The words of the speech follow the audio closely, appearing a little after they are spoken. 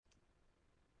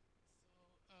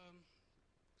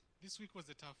This week was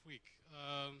a tough week.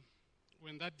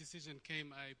 When that decision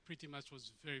came, I pretty much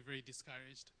was very, very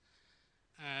discouraged.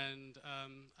 And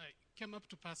I came up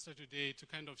to Pastor today to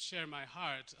kind of share my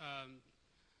heart,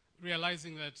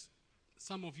 realizing that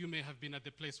some of you may have been at the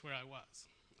place where I was.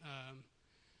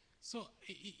 So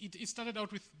it started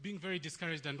out with being very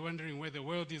discouraged and wondering where the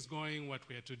world is going, what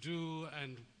we are to do,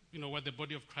 and what the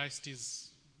body of Christ is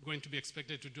going to be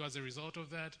expected to do as a result of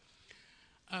that.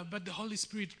 But the Holy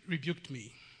Spirit rebuked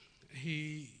me.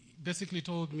 He basically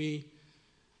told me,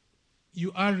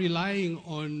 you are relying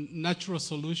on natural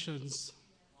solutions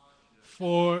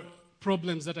for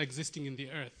problems that are existing in the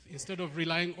earth, instead of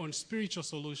relying on spiritual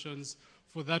solutions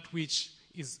for that which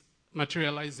is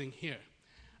materializing here.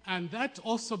 And that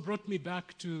also brought me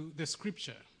back to the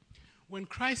scripture. When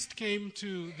Christ came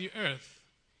to the earth,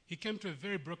 he came to a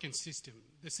very broken system.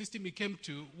 The system he came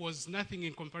to was nothing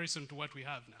in comparison to what we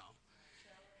have now.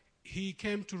 He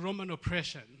came to Roman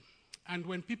oppression. And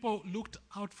when people looked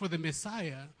out for the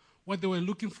Messiah, what they were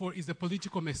looking for is a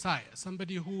political Messiah,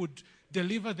 somebody who would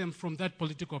deliver them from that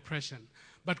political oppression.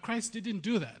 But Christ didn't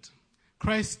do that.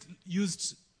 Christ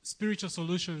used spiritual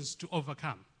solutions to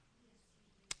overcome.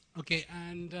 Okay,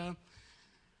 and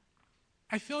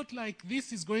I felt like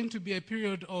this is going to be a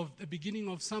period of the beginning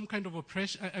of some kind of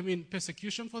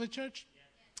persecution for the church.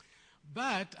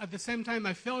 But at the same time,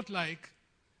 I felt like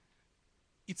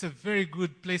it's a very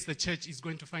good place the church is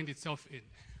going to find itself in,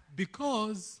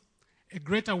 because a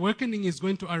great awakening is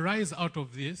going to arise out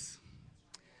of this.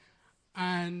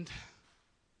 And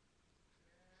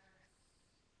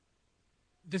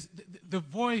the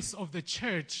voice of the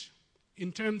church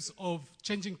in terms of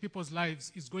changing people's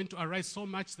lives is going to arise so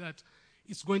much that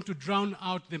it's going to drown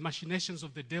out the machinations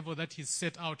of the devil that he's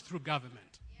set out through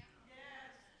government.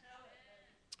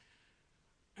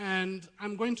 And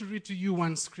I'm going to read to you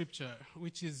one scripture,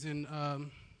 which is in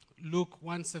Luke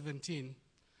 1:17.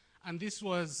 And this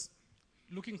was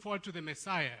looking forward to the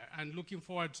Messiah and looking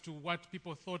forward to what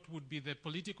people thought would be the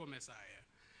political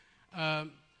Messiah.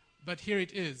 But here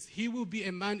it is. He will be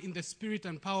a man in the spirit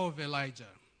and power of Elijah.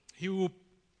 He will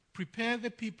prepare the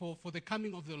people for the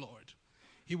coming of the Lord.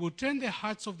 He will turn the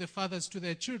hearts of the fathers to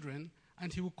their children,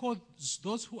 and he will cause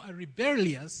those who are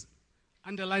rebellious,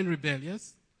 underline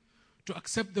rebellious, to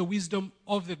accept the wisdom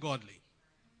of the godly.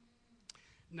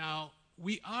 Now,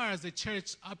 we are, as a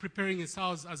church, are preparing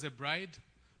ourselves as a bride,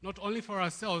 not only for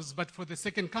ourselves, but for the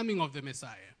second coming of the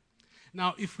Messiah.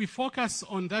 Now, if we focus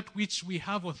on that which we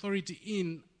have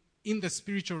authority in the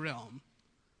spiritual realm,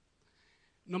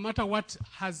 no matter what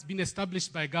has been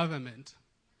established by government,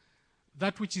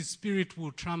 that which is spirit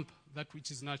will trump that which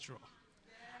is natural.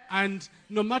 And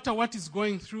no matter what is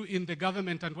going through in the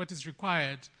government and what is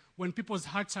required, when people's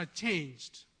hearts are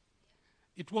changed,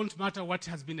 it won't matter what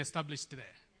has been established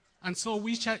there. And so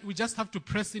we just have to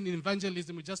press in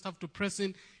evangelism. We just have to press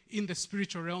in the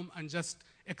spiritual realm and just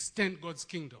extend God's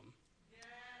kingdom.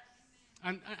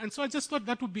 Yes. And so I just thought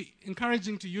that would be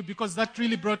encouraging to you, because that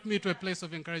really brought me to a place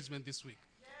of encouragement this week.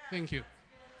 Yes. Thank you.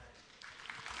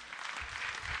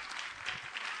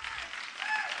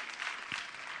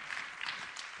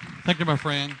 Thank you, my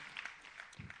friend.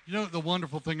 You know, the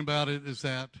wonderful thing about it is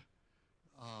that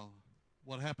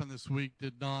what happened this week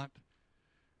did not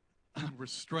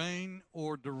restrain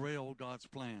or derail God's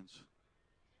plans.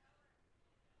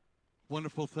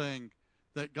 Wonderful thing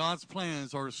that God's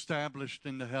plans are established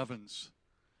in the heavens.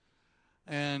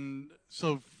 And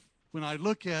so when I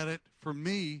look at it, for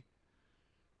me,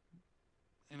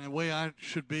 in the way I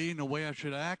should be, in the way I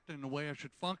should act, in the way I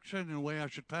should function, in the way I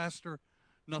should pastor,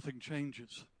 nothing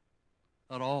changes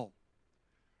at all.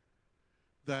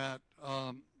 That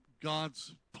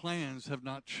God's plans have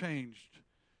not changed.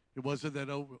 It wasn't that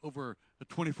over a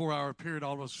 24-hour period,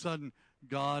 all of a sudden,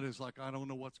 God is like, I don't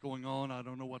know what's going on. I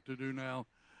don't know what to do now.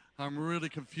 I'm really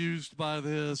confused by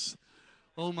this.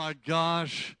 Oh, my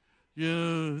gosh.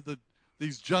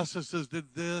 These justices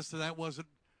did this, and that wasn't.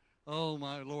 Oh,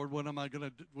 my Lord, what am I going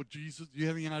to do with Jesus? Do you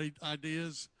have any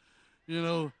ideas?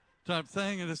 Type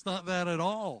thing. And it's not that at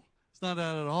all. It's not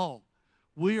that at all.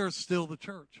 We are still the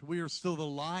church. We are still the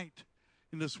light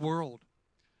in this world.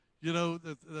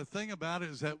 The thing about it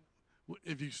is that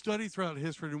if you study throughout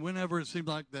history, and whenever it seemed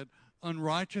like that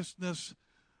unrighteousness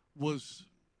was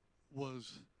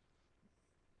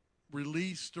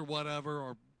released or whatever,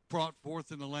 or brought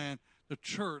forth in the land, the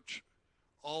church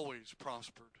always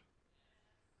prospered.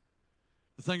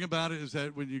 The thing about it is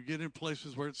that when you get in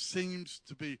places where it seems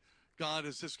to be, God,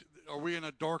 are we in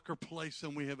a darker place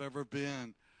than we have ever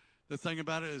been? The thing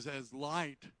about it is, as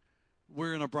light,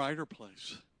 we're in a brighter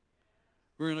place.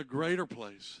 We're in a greater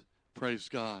place. Praise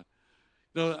God.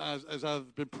 As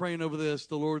I've been praying over this,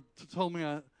 the Lord told me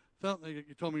felt like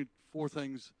he told me 4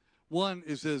 things. One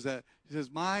is that he says,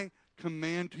 my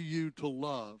command to you to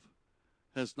love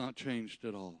has not changed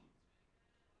at all.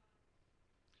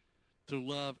 To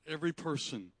love every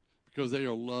person because they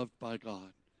are loved by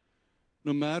God.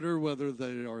 No matter whether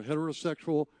they are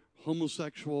heterosexual,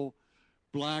 homosexual,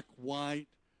 black, white,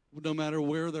 no matter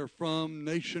where they're from,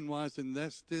 nation-wise, and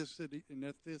ethnicity.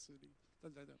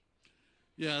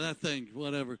 Yeah, that thing,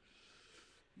 whatever.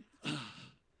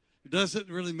 It doesn't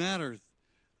really matter.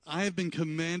 I have been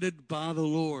commanded by the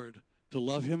Lord to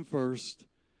love him first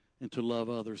and to love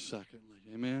others secondly.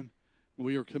 Amen?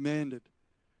 We are commanded.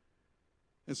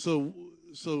 And so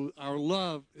our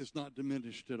love is not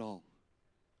diminished at all.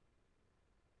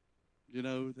 You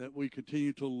know, that we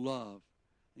continue to love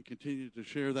and continue to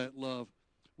share that love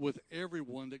with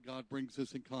everyone that God brings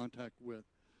us in contact with.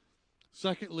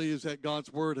 Secondly is that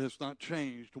God's word has not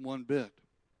changed one bit.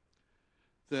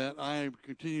 That I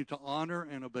continue to honor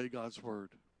and obey God's word.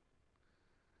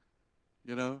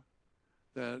 You know,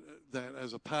 that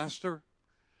as a pastor,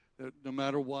 that no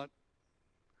matter what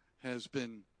has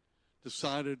been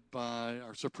decided by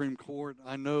our Supreme Court,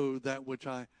 I know that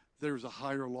there's a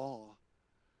higher law.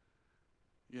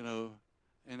 You know,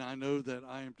 and I know that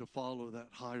I am to follow that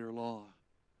higher law.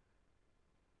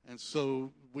 And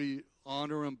so we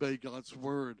honor and obey God's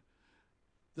word.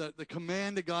 That the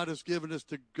command that God has given us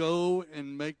to go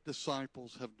and make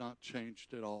disciples have not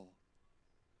changed at all.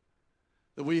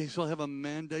 That we still have a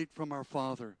mandate from our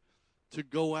Father to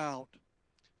go out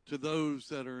to those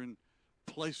that are in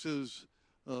places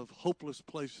of hopeless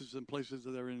places and places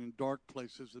that are in dark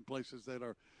places and places that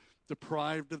are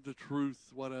deprived of the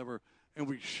truth, whatever, and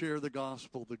we share the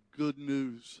gospel, the good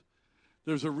news.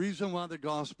 There's a reason why the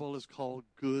gospel is called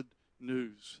good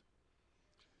news.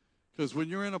 Because when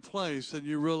you're in a place and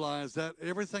you realize that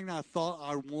everything I thought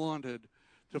I wanted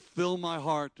to fill my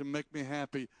heart, to make me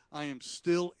happy, I am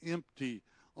still empty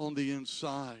on the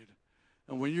inside.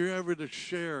 And when you're able to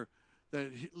share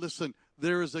that, listen,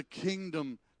 there is a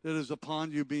kingdom that is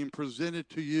upon you being presented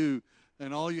to you,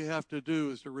 and all you have to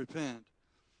do is to repent.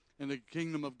 And the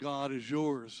kingdom of God is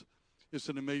yours. It's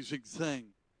an amazing thing.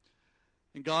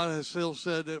 And God has still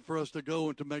said that for us to go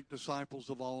and to make disciples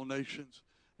of all nations.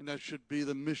 And that should be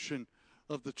the mission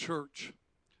of the church.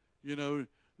 You know,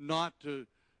 not to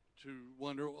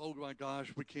wonder, oh my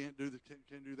gosh, we can't do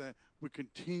that. We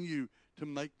continue to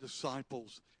make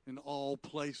disciples in all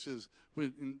places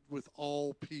with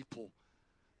all people.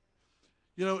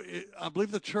 You know, I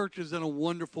believe the church is in a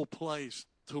wonderful place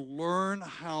to learn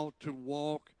how to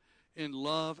walk in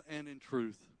love and in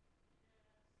truth.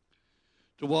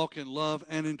 To walk in love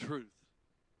and in truth.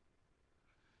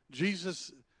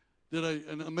 Jesus did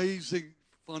an amazing,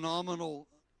 phenomenal,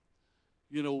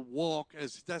 walk.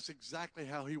 That's exactly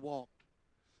how he walked.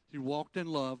 He walked in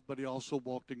love, but he also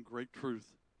walked in great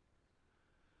truth.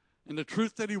 And the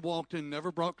truth that he walked in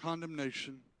never brought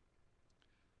condemnation.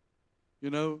 You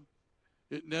know,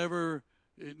 it never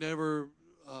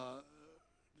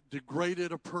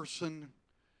degraded a person.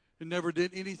 It never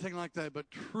did anything like that. But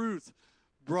truth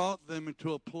brought them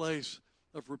into a place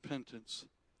of repentance.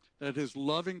 That his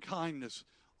loving kindness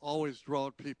always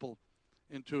drawed people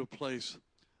into a place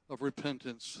of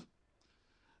repentance.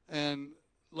 And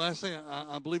lastly,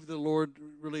 I believe the Lord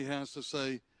really has to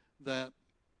say that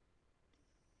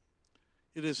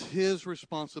it is his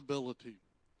responsibility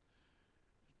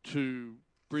to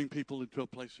bring people into a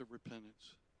place of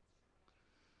repentance.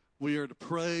 We are to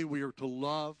pray. We are to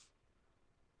love.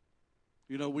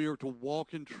 You know, we are to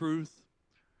walk in truth,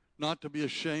 not to be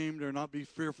ashamed or not be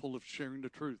fearful of sharing the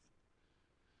truth.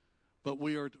 But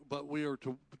we are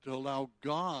to allow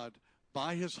God,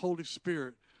 by his Holy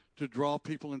Spirit, to draw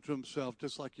people into himself,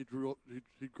 just like he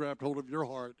grabbed hold of your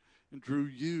heart and drew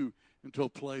you into a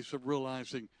place of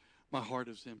realizing my heart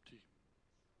is empty.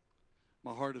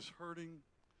 My heart is hurting.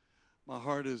 My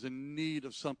heart is in need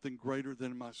of something greater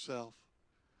than myself.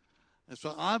 And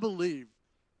so I believe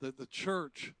that the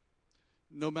church,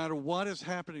 no matter what is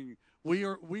happening, we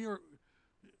are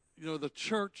the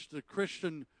church, the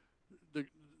Christian,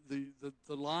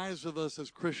 the lives of us as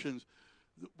Christians,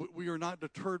 we are not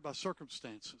deterred by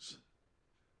circumstances.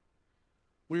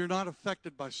 We are not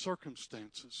affected by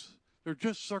circumstances. They're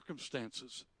just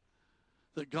circumstances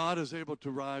that God is able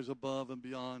to rise above and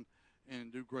beyond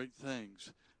and do great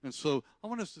things. And so I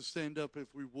want us to stand up if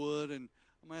we would, and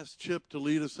I'm going to ask Chip to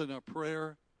lead us in a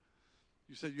prayer.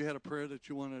 You said you had a prayer that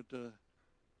you wanted to.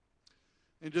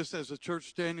 And just as a church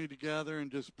standing together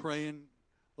and just praying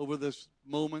over this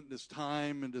moment, this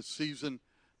time, and this season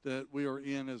that we are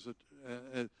in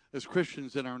as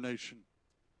Christians in our nation.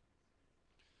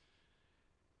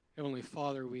 Heavenly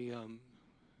Father, we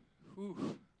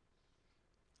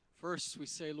First, we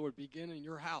say, Lord, begin in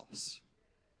your house.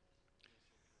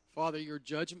 Father, your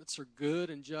judgments are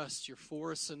good and just. You're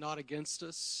for us and not against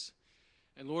us.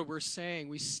 And Lord, we're saying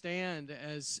we stand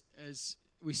as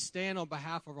we stand on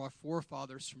behalf of our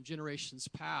forefathers from generations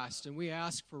past, and we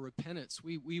ask for repentance.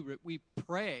 We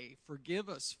pray, forgive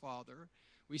us, Father.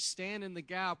 We stand in the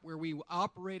gap where we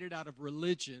operated out of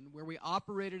religion, where we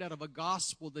operated out of a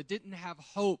gospel that didn't have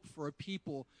hope for a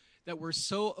people that were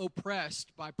so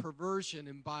oppressed by perversion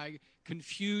and by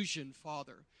confusion,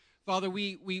 Father. Father,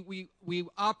 we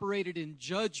operated in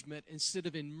judgment instead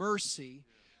of in mercy.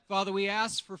 Father, we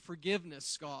ask for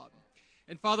forgiveness, God.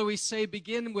 And Father, we say,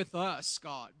 begin with us,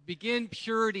 God. Begin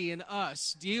purity in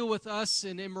us. Deal with us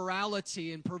in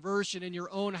immorality and perversion in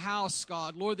your own house,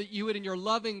 God. Lord, that you would, in your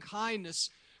loving kindness,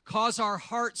 cause our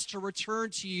hearts to return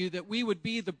to you, that we would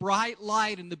be the bright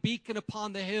light and the beacon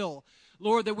upon the hill.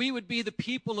 Lord, that we would be the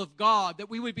people of God, that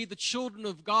we would be the children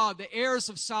of God, the heirs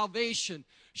of salvation,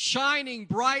 shining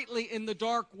brightly in the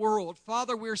dark world.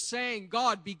 Father, we're saying,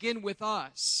 God, begin with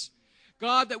us.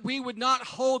 God, that we would not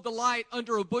hold the light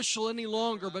under a bushel any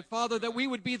longer, but Father, that we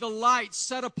would be the light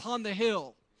set upon the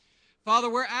hill. Father,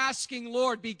 we're asking,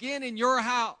 Lord, begin in your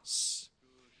house.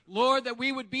 Lord, that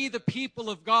we would be the people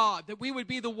of God, that we would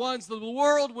be the ones that the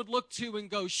world would look to and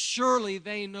go, surely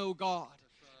they know God.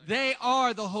 They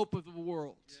are the hope of the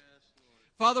world.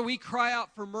 Father, we cry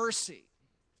out for mercy.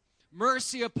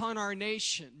 Mercy upon our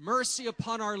nation. Mercy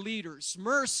upon our leaders.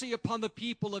 Mercy upon the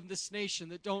people of this nation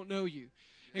that don't know you.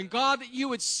 And God, that you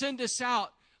would send us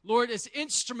out, Lord, as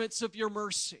instruments of your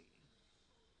mercy.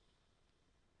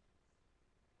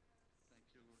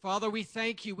 Father, we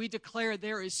thank you. We declare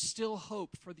there is still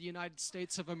hope for the United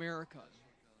States of America.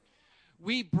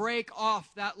 We break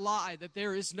off that lie that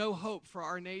there is no hope for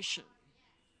our nation.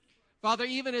 Father,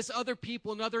 even as other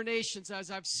people in other nations,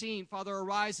 as I've seen, Father, are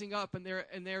rising up and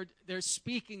they're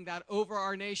speaking that over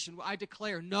our nation, I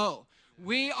declare, no.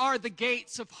 We are the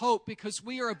gates of hope because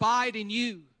we are abide in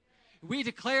you. We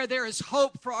declare there is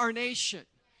hope for our nation.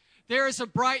 There is a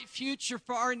bright future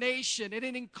for our nation, and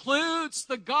it includes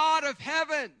the God of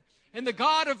heaven and the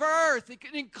God of earth. It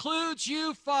includes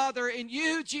you, Father, and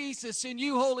you, Jesus, and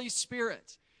you, Holy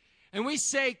Spirit. And we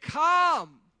say,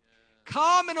 come.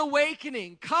 Come in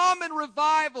awakening. Come in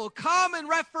revival. Come in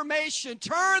reformation.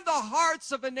 Turn the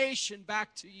hearts of a nation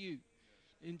back to you.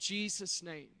 In Jesus'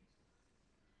 name.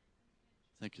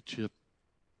 Thank you, Chip.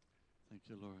 Thank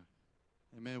you, Laura.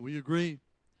 Amen. We agree.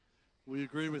 We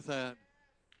agree with that.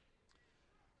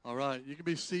 All right. You can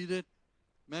be seated.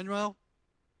 Manuel?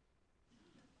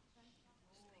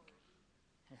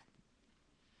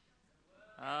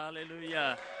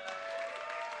 Hallelujah.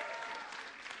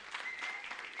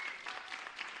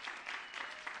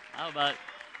 I was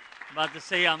about to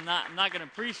say I'm not going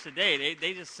to preach today.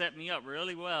 They just set me up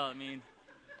really well. I mean,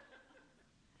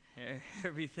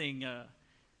 everything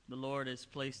the Lord has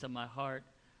placed on my heart.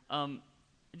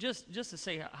 Just to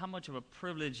say how much of a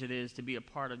privilege it is to be a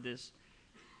part of this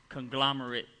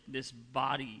conglomerate, this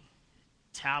body,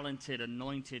 talented,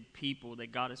 anointed people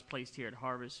that God has placed here at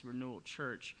Harvest Renewal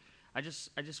Church. I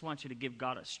just want you to give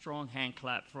God a strong hand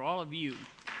clap for all of you,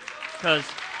 because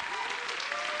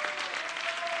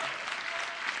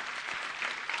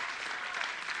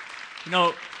you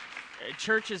know,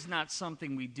 church is not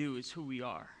something we do, it's who we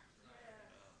are.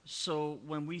 So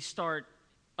when we start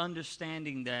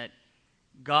understanding that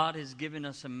God has given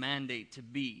us a mandate to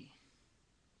be,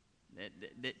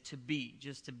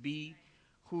 just to be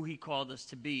who he called us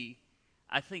to be,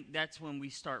 I think that's when we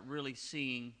start really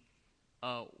seeing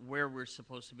where we're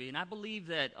supposed to be. And I believe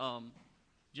that,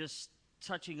 just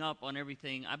touching up on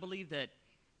everything, I believe that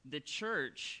the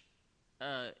church,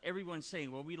 everyone's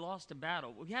saying, well, we lost a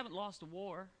battle. Well, we haven't lost a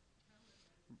war.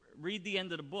 Read the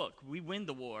end of the book. We win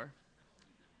the war.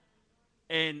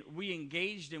 And we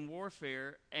engaged in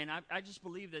warfare, and I just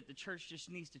believe that the church just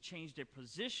needs to change their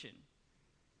position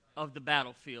of the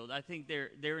battlefield. I think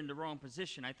they're in the wrong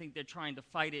position. I think they're trying to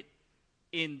fight it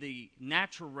in the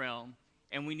natural realm,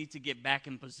 and we need to get back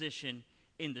in position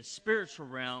in the spiritual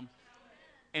realm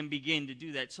and begin to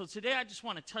do that. So today I just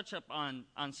want to touch up on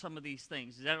some of these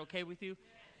things. Is that okay with you?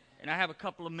 And I have a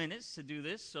couple of minutes to do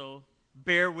this, so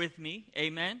bear with me.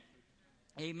 Amen?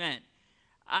 Amen.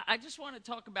 I just want to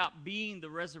talk about being the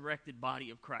resurrected body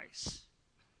of Christ.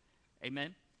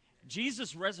 Amen.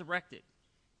 Jesus resurrected.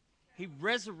 He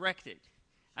resurrected.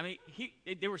 I mean,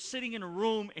 they were sitting in a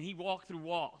room and he walked through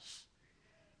walls.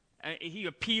 He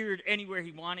appeared anywhere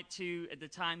he wanted to at the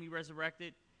time he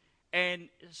resurrected. And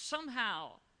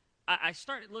somehow I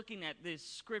started looking at these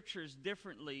scriptures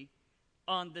differently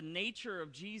on the nature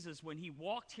of Jesus when he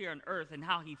walked here on earth and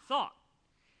how he thought.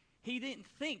 he didn't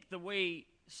think the way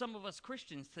some of us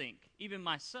Christians think, even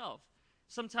myself.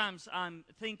 Sometimes I'm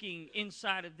thinking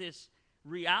inside of this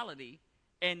reality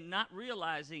and not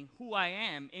realizing who I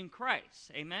am in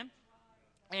Christ. Amen?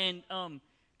 And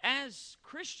as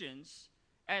Christians,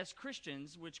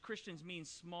 which Christians means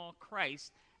small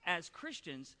Christ, as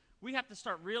Christians, we have to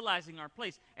start realizing our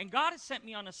place. And God has sent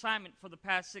me on assignment for the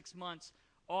past 6 months,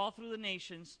 all through the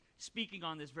nations, speaking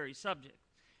on this very subject.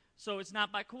 So it's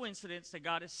not by coincidence that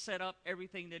God has set up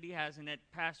everything that he has, and that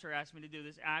pastor asked me to do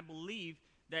this. I believe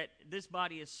that this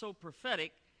body is so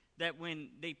prophetic that when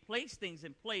they place things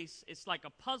in place, it's like a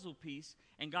puzzle piece,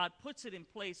 and God puts it in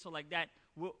place so like that,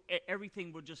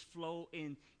 everything will just flow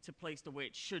into place the way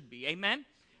it should be. Amen?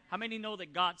 How many know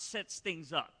that God sets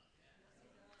things up?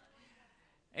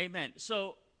 Amen.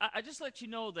 So I just let you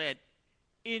know that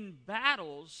in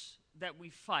battles that we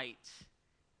fight,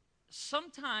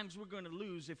 sometimes we're going to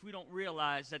lose if we don't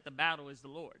realize that the battle is the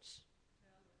Lord's.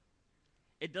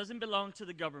 It doesn't belong to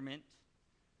the government,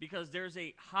 because there's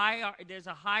a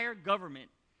higher government,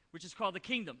 which is called the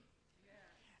kingdom.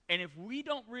 And if we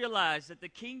don't realize that the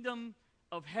kingdom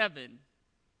of heaven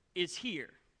is here,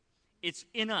 it's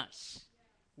in us.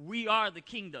 We are the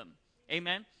kingdom.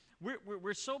 Amen.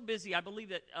 We're so busy. I believe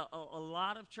that a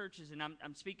lot of churches, and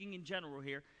I'm speaking in general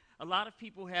here, a lot of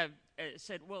people have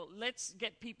said, well, let's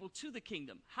get people to the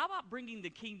kingdom. How about bringing the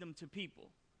kingdom to people?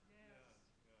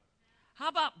 How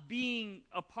about being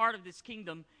a part of this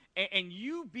kingdom and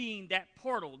you being that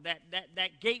portal,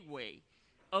 that gateway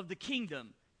of the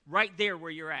kingdom right there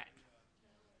where you're at?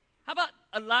 How about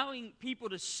allowing people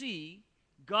to see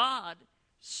God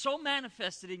so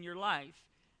manifested in your life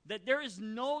that there is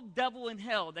no devil in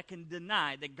hell that can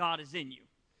deny that God is in you?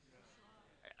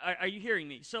 Are you hearing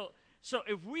me? So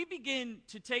if we begin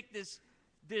to take this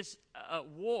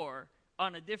war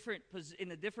in a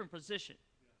different position,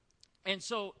 and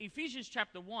so Ephesians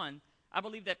chapter 1, I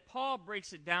believe that Paul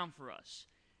breaks it down for us.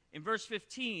 In verse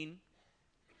 15,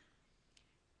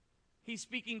 he's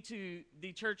speaking to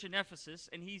the church in Ephesus,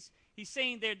 and he's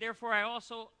saying there, therefore I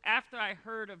also, after I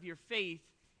heard of your faith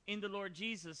in the Lord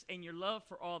Jesus and your love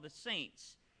for all the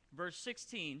saints. Verse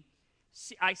 16,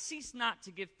 I cease not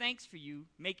to give thanks for you,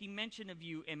 making mention of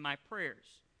you in my prayers.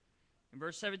 In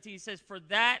verse 17, he says, for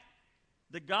that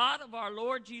the God of our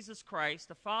Lord Jesus Christ,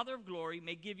 the Father of glory,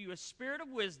 may give you a spirit of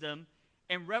wisdom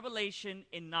and revelation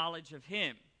in knowledge of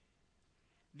him.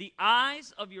 The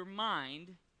eyes of your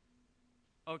mind,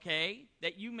 okay,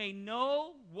 that you may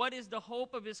know what is the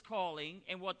hope of his calling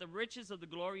and what the riches of the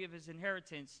glory of his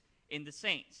inheritance in the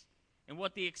saints, and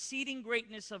what the exceeding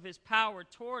greatness of his power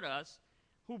toward us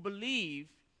who believe,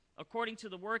 according to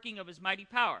the working of his mighty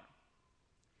power,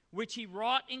 which he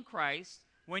wrought in Christ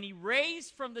when he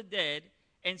raised from the dead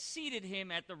and seated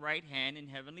him at the right hand in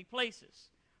heavenly places,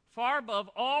 far above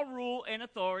all rule and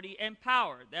authority and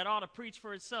power. That ought to preach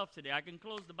for itself today. I can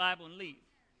close the Bible and leave.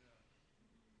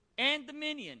 And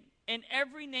dominion, and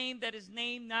every name that is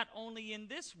named not only in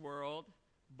this world,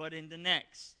 but in the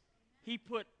next. He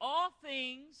put all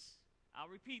things, I'll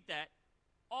repeat that,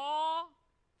 all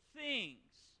things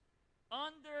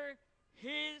under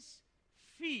his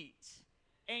feet,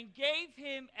 and gave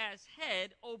him as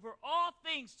head over all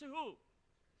things to who?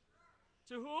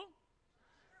 To who?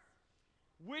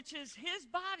 Which is his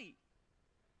body,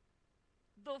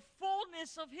 the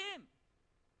fullness of him,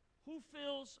 who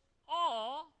fills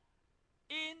all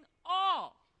in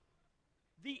all.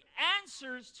 The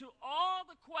answers to all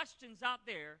the questions out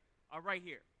there are right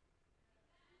here.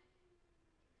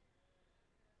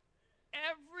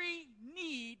 Every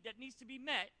need that needs to be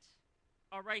met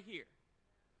are right here.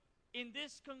 In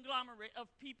this conglomerate of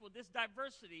people, this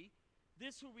diversity,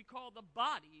 this who we call the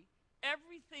body,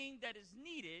 everything that is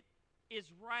needed is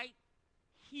right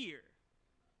here.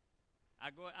 I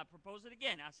propose it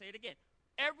again. I say it again.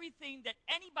 Everything that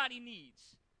anybody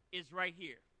needs is right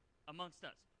here amongst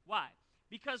us. Why?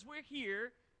 Because we're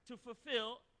here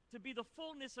to be the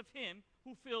fullness of him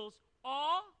who fills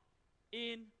all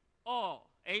in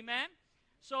all. Amen?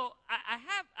 So I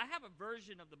have a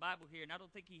version of the Bible here, and I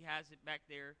don't think he has it back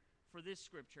there for this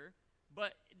scripture,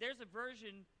 but there's a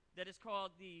version that is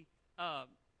called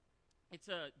it's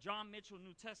a John Mitchell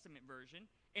New Testament version.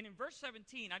 And in verse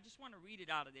 17, I just want to read it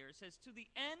out of there. It says, to the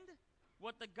end,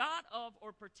 what the God of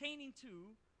or pertaining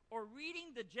to, or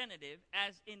reading the genitive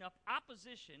as in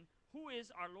opposition, who is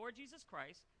our Lord Jesus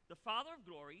Christ, the Father of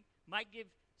glory, might give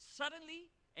suddenly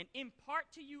and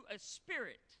impart to you a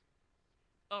spirit,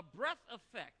 a breath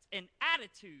effect, an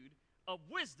attitude of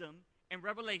wisdom and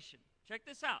revelation. Check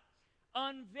this out.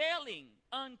 Unveiling,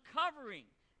 uncovering,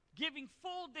 giving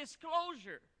full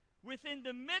disclosure within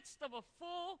the midst of a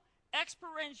full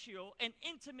experiential and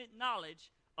intimate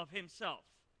knowledge of himself,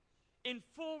 in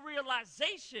full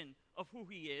realization of who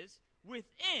he is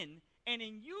within and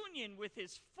in union with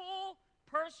his full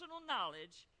personal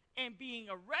knowledge and being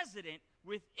a resident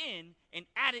within an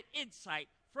added insight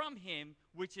from him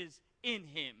which is in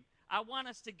him. I want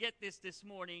us to get this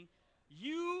morning.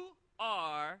 You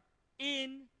are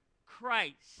in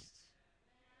Christ.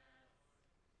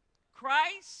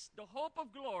 Christ, the hope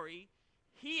of glory,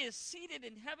 he is seated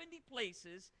in heavenly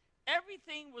places.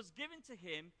 Everything was given to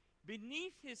him.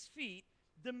 Beneath his feet,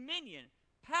 dominion,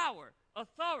 power,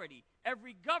 authority,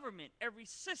 every government, every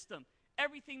system,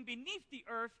 everything beneath the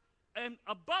earth and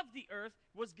above the earth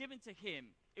was given to him.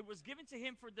 It was given to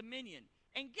him for dominion.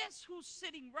 And guess who's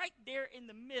sitting right there in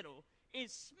the middle,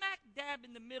 is smack dab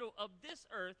in the middle of this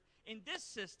earth, in this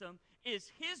system,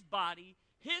 is his body,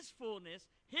 his fullness,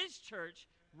 his church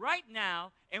right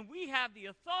now, and we have the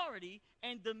authority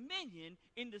and dominion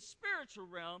in the spiritual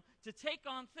realm to take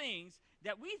on things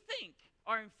that we think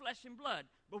are in flesh and blood,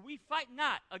 but we fight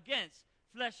not against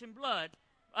flesh and blood.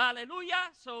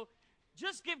 Hallelujah. So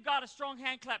just give God a strong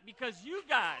hand clap, because you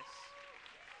guys,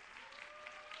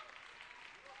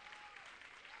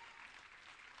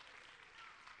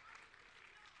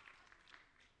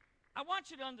 I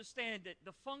want you to understand that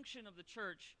the function of the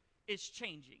church is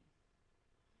changing.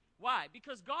 Why?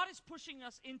 Because God is pushing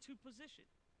us into position.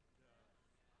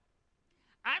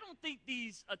 I don't think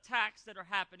these attacks that are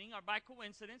happening are by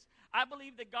coincidence. I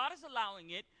believe that God is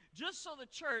allowing it just so the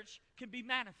church can be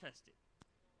manifested.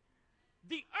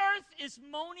 The earth is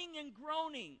moaning and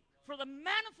groaning for the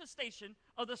manifestation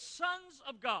of the sons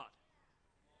of God.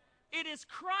 It is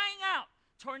crying out,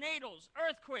 tornadoes,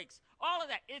 earthquakes, all of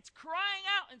that. It's crying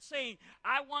out and saying,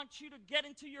 I want you to get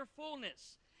into your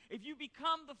fullness. If you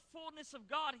become the fullness of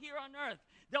God here on earth,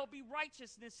 there'll be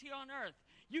righteousness here on earth.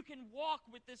 You can walk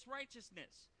with this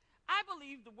righteousness. I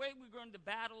believe the way we're going to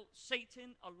battle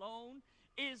Satan alone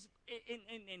is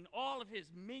in all of his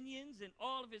minions and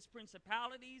all of his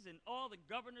principalities and all the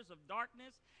governors of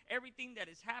darkness, everything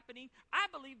that is happening. I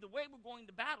believe the way we're going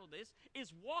to battle this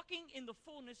is walking in the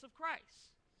fullness of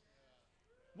Christ.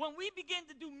 When we begin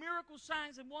to do miracle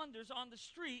signs and wonders on the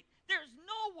street, there's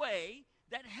no way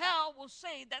that hell will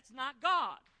say that's not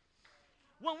God.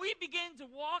 When we begin to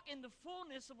walk in the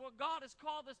fullness of what God has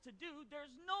called us to do,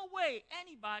 there's no way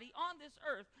anybody on this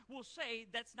earth will say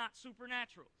that's not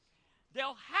supernatural.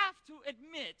 They'll have to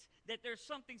admit that there's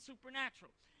something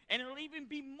supernatural. And it'll even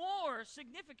be more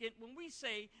significant when we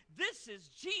say, this is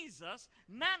Jesus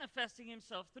manifesting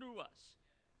himself through us.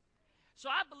 So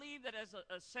I believe that as an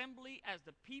assembly, as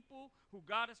the people who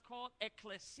God has called,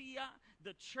 ecclesia,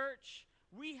 the church,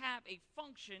 we have a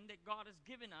function that God has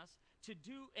given us to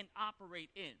do and operate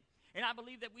in. And I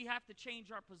believe that we have to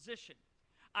change our position.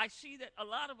 I see that a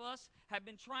lot of us have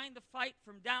been trying to fight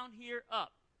from down here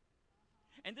up.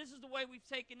 And this is the way we've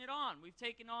taken it on. We've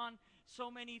taken on so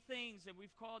many things, and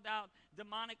we've called out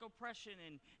demonic oppression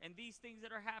and these things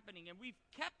that are happening. And we've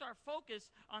kept our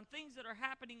focus on things that are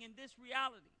happening in this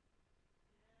reality.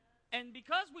 And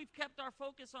because we've kept our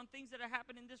focus on things that are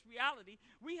happening in this reality,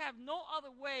 we have no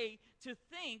other way to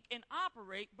think and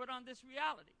operate but on this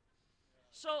reality.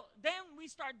 So then we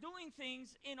start doing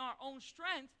things in our own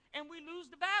strength, and we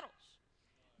lose the battles.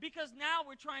 Because now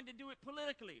we're trying to do it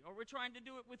politically, or we're trying to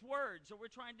do it with words, or we're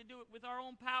trying to do it with our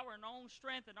own power and our own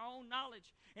strength and our own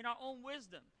knowledge and our own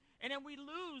wisdom. And then we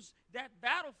lose that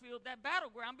battlefield, that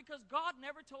battleground, because God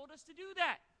never told us to do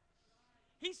that.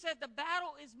 He said, the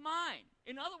battle is mine.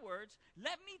 In other words,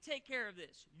 let me take care of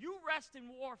this. You rest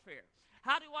in warfare.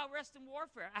 How do I rest in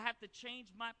warfare? I have to change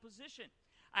my position.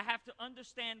 I have to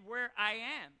understand where I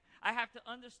am. I have to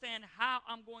understand how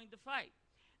I'm going to fight.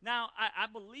 Now, I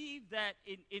believe that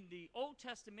in the Old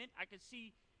Testament, I could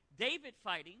see David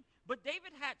fighting, but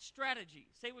David had strategy.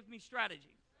 Say with me,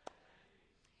 strategy.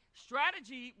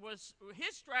 Strategy was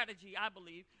his strategy, I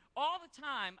believe. All the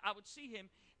time I would see him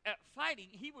fighting,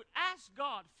 he would ask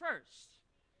God first,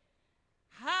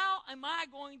 how am I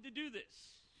going to do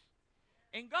this?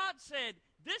 And God said,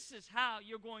 this is how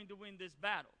you're going to win this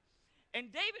battle.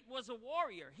 And David was a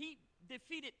warrior. He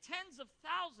defeated tens of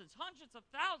thousands, hundreds of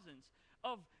thousands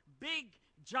of big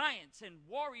giants and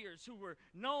warriors who were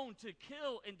known to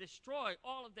kill and destroy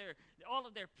all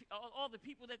the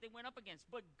people that they went up against.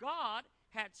 But God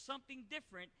had something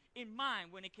different in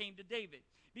mind when it came to David,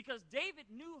 because David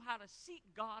knew how to seek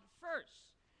God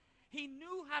first. He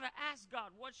knew how to ask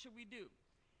God, what should we do?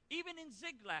 Even in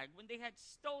Ziklag, when they had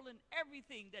stolen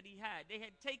everything that he had, they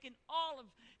had taken all of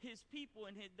his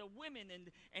people and the women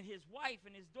and his wife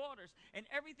and his daughters, and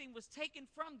everything was taken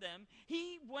from them,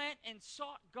 he went and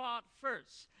sought God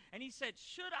first. And he said,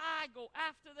 should I go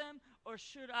after them or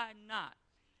should I not?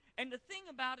 And the thing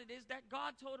about it is that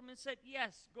God told him and said,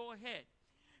 yes, go ahead.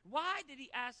 Why did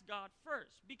he ask God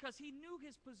first? Because he knew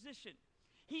his position.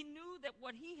 He knew that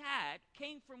what he had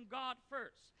came from God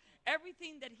first.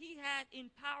 Everything that he had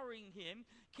empowering him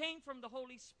came from the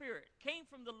Holy Spirit, came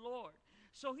from the Lord.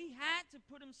 So he had to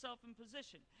put himself in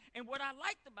position. And what I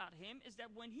liked about him is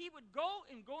that when he would go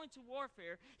into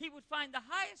warfare, he would find the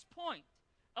highest point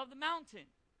of the mountain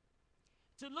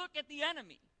to look at the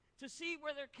enemy, to see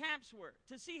where their camps were,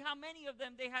 to see how many of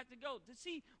them they had to go, to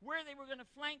see where they were going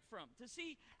to flank from, to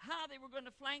see how they were going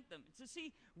to flank them, to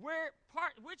see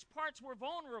which parts were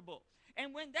vulnerable.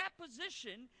 And when that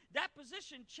position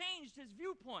changed his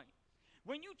viewpoint.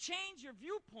 When you change your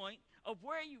viewpoint of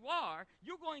where you are,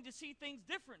 you're going to see things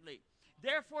differently.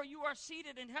 Therefore, you are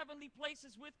seated in heavenly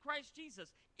places with Christ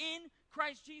Jesus, in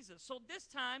Christ Jesus. So this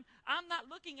time, I'm not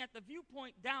looking at the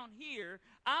viewpoint down here.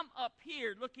 I'm up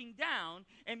here looking down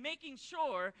and making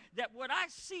sure that what I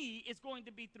see is going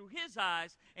to be through his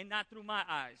eyes and not through my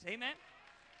eyes. Amen?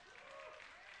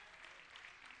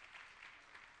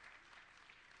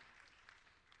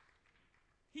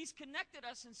 He's connected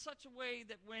us in such a way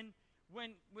that when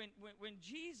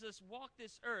Jesus walked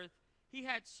this earth, he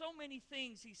had so many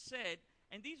things he said,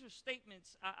 and these are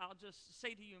statements I'll just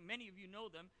say to you, many of you know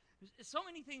them, so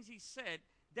many things he said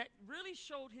that really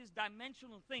showed his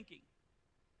dimensional thinking.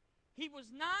 He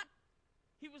was not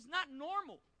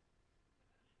normal.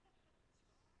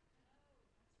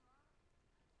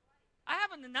 I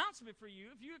have an announcement for you.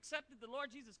 If you accepted the Lord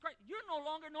Jesus Christ, you're no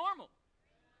longer normal.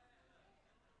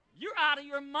 You're out of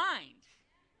your mind.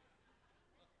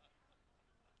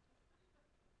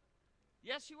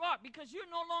 Yes, you are, because you're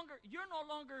no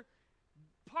longer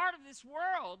part of this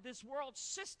world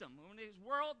system. When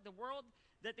the world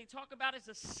that they talk about is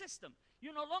a system.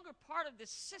 You're no longer part of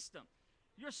this system.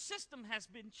 Your system has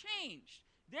been changed.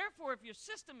 Therefore, if your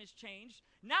system is changed,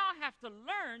 now I have to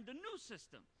learn the new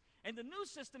system. And the new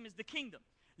system is the kingdom.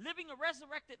 Living a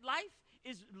resurrected life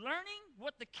is learning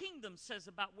what the kingdom says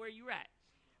about where you're at.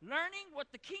 Learning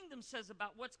what the kingdom says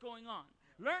about what's going on.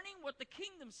 Learning what the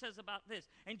kingdom says about this.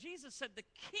 And Jesus said, the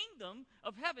kingdom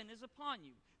of heaven is upon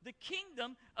you. The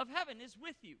kingdom of heaven is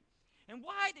with you. And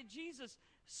why did Jesus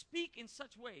speak in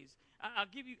such ways? I'll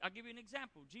give you an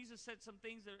example. Jesus said some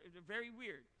things that are very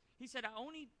weird. He said, I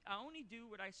only do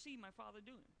what I see my Father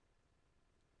doing.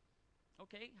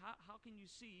 Okay, how can you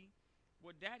see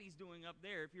what Daddy's doing up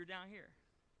there if you're down here?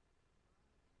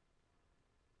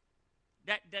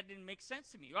 That didn't make sense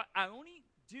to me. I only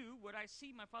do what I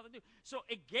see my Father do. So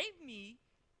it gave me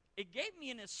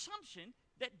an assumption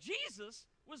that Jesus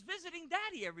was visiting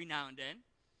Daddy every now and then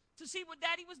to see what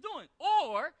Daddy was doing.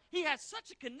 Or he had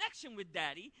such a connection with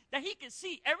Daddy that he could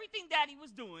see everything Daddy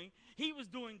was doing, he was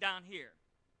doing down here.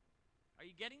 Are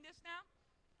you getting this now?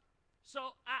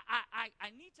 So I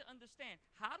need to understand,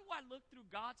 how do I look through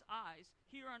God's eyes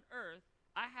here on earth?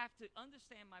 I have to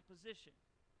understand my position.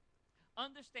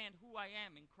 Understand who I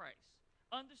am in Christ.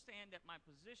 Understand that my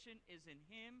position is in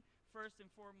him first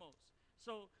and foremost.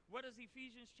 So what does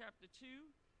Ephesians chapter 2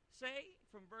 say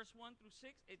from verse 1 through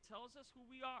 6? It tells us who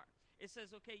we are. It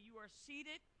says, okay, you are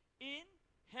seated in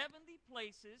heavenly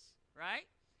places, right?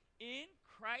 In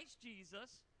Christ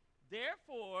Jesus.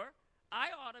 Therefore,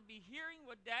 I ought to be hearing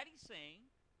what Daddy's saying.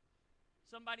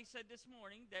 Somebody said this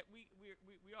morning that we're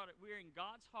in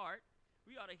God's heart.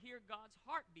 We ought to hear God's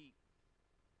heartbeat.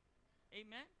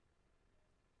 Amen?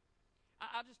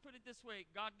 I'll just put it this way.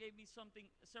 God gave me something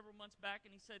several months back,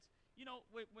 and he says, you know,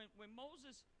 when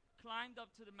Moses climbed up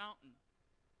to the mountain,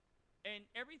 and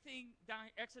everything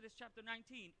down, Exodus chapter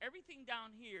 19, everything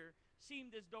down here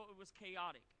seemed as though it was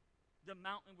chaotic. The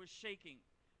mountain was shaking.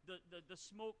 The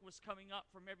smoke was coming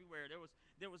up from everywhere.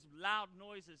 There was loud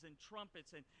noises and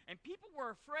trumpets, and people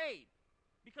were afraid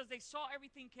because they saw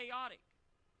everything chaotic.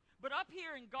 But up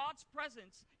here in God's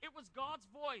presence, it was God's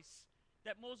voice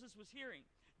that Moses was hearing.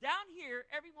 Down here,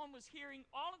 everyone was hearing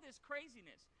all of this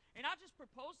craziness. And I just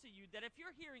propose to you that if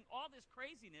you're hearing all this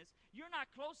craziness, you're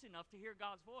not close enough to hear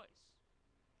God's voice.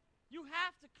 You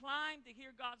have to climb to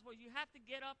hear God's voice. You have to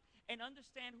get up and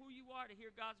understand who you are to hear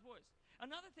God's voice.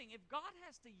 Another thing, if God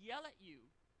has to yell at you,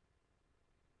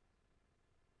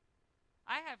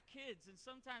 I have kids, and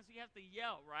sometimes you have to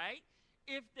yell, right?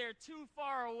 If they're too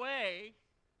far away,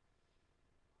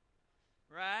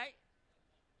 right?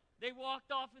 They walked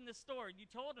off in the store, and you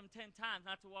told them 10 times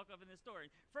not to walk off in the store.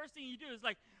 And first thing you do is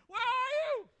like, where are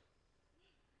you?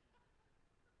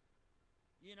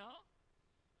 you know?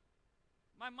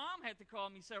 My mom had to call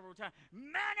me several times,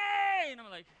 Manny! And I'm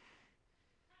like,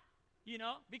 you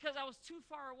know, because I was too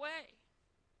far away.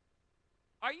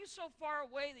 Are you so far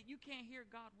away that you can't hear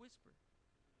God whisper?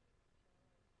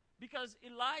 Because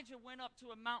Elijah went up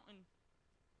to a mountain,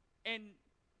 and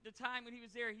the time when he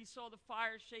was there, he saw the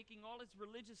fire shaking, all this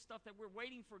religious stuff that we're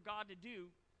waiting for God to do,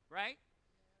 right?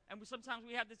 And sometimes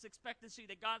we have this expectancy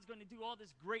that God's going to do all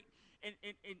this great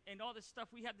and all this stuff.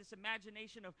 We have this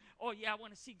imagination of, oh, yeah, I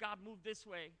want to see God move this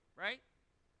way, right?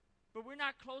 But we're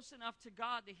not close enough to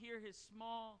God to hear his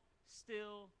small,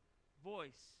 still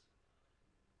voice.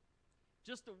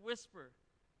 Just a whisper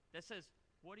that says,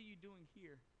 what are you doing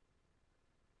here?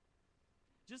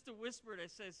 Just a whisper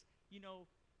that says, you know,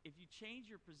 if you change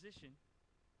your position,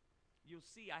 you'll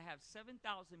see I have 7,000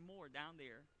 more down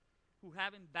there who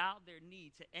haven't bowed their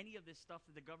knee to any of this stuff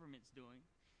that the government's doing.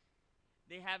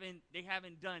 They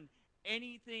haven't done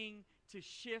anything to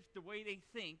shift the way they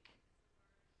think,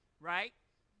 right?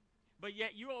 But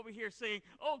yet you over here saying,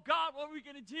 oh, God, what are we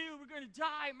going to do? We're going to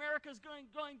die. America's going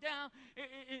down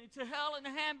to hell in a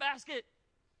handbasket.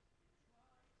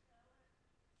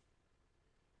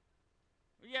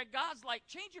 Yeah, God's like,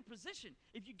 change your position.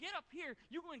 If you get up here,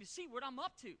 you're going to see what I'm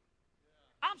up to.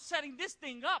 I'm setting this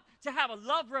thing up to have a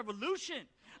love revolution.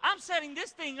 I'm setting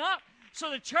this thing up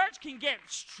so the church can get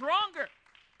stronger.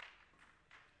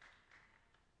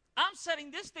 I'm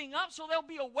setting this thing up so there'll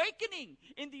be awakening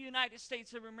in the United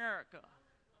States of America.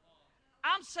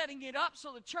 I'm setting it up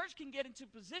so the church can get into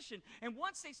position. And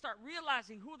once they start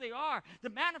realizing who they are, the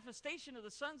manifestation of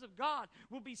the sons of God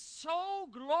will be so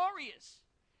glorious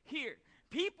here.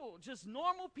 People, just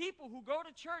normal people who go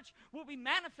to church, will be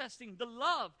manifesting the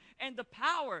love and the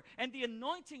power and the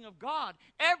anointing of God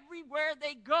everywhere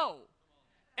they go.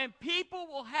 And people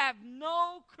will have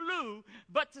no clue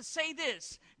but to say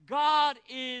this: God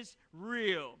is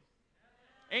real.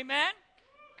 Amen?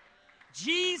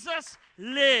 Jesus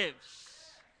lives.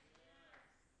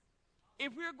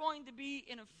 If we're going to be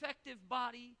an effective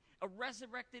body, a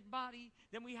resurrected body,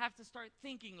 then we have to start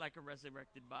thinking like a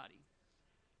resurrected body.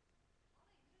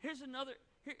 Here's another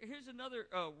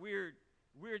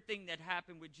weird thing that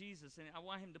happened with Jesus, and I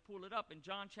want him to pull it up in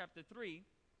John chapter 3.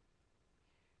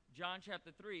 John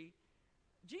chapter 3.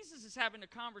 Jesus is having a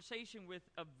conversation with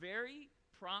a very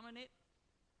prominent,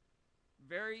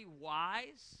 very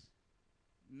wise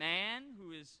man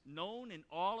who is known in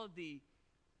all of the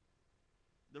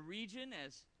region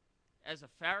as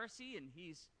a Pharisee, and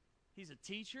he's a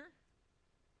teacher,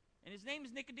 and his name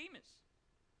is Nicodemus.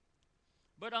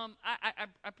 But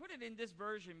I put it in this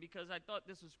version because I thought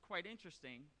this was quite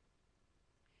interesting.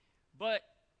 But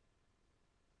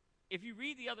if you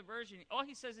read the other version, all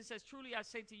he says, truly I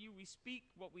say to you, we speak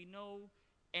what we know,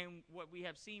 and what we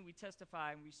have seen we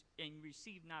testify, and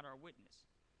receive not our witness.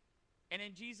 And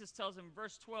then Jesus tells him,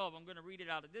 verse 12, I'm going to read it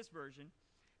out of this version.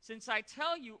 Since I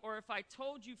tell you, or if I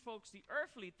told you folks the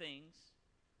earthly things,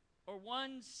 or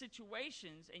one's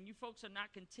situations, and you folks are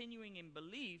not continuing in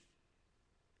belief,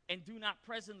 and do not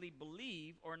presently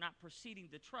believe, or not proceeding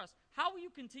to trust, how will you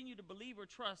continue to believe or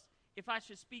trust if I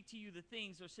should speak to you the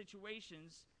things or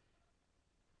situations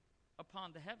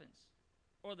upon the heavens,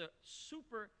 or the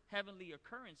super heavenly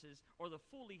occurrences, or the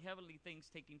fully heavenly things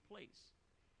taking place?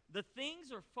 The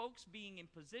things or folks being in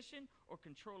position or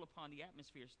control upon the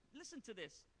atmospheres. Listen to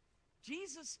this.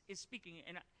 Jesus is speaking,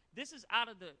 and this is out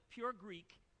of the pure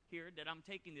Greek here that I'm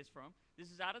taking this from. This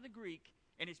is out of the Greek,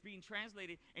 and it's being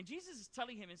translated. And Jesus is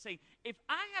telling him and saying, if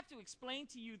I have to explain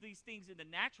to you these things in the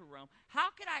natural realm,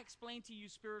 how can I explain to you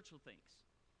spiritual things?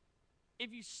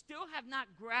 If you still have not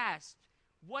grasped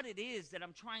what it is that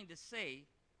I'm trying to say,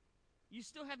 you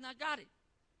still have not got it.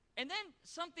 And then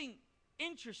something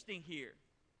interesting here.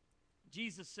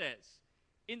 Jesus says,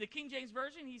 in the King James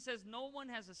Version, he says, no one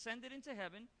has ascended into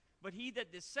heaven, but he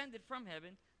that descended from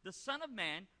heaven, the Son of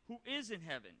Man, who is in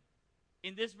heaven.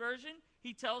 In this version,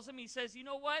 he tells him, he says, you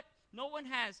know what? No one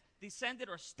has descended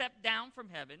or stepped down from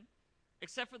heaven,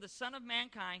 except for the Son of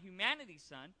Mankind, humanity's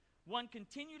Son, one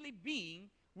continually being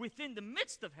within the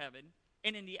midst of heaven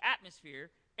and in the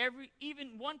atmosphere.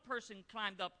 Even one person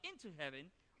climbed up into heaven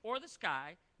or the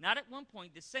sky, not at one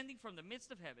point, descending from the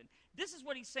midst of heaven. This is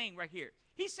what he's saying right here.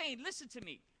 He's saying, listen to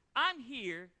me. I'm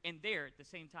here and there at the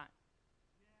same time.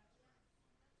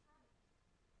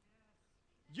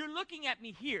 You're looking at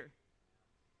me here.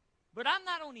 But I'm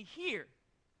not only here,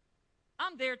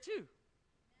 I'm there too.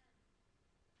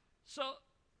 So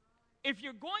if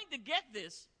you're going to get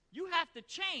this, you have to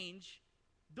change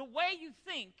the way you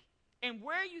think and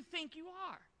where you think you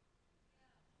are.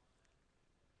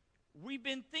 We've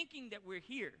been thinking that we're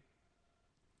here.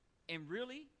 And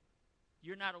really,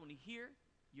 you're not only here,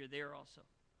 you're there also.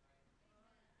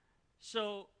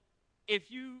 So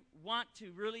if you want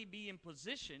to really be in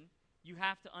position, you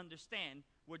have to understand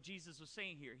what Jesus was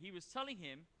saying here. He was telling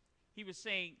him, he was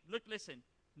saying, look, listen,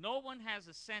 no one has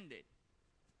ascended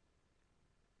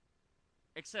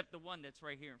except the one that's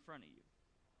right here in front of you.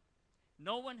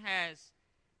 No one has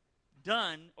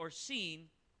done or seen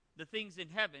the things in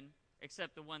heaven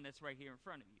except the one that's right here in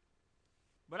front of you.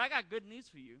 But I got good news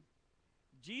for you.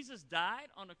 Jesus died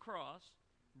on the cross,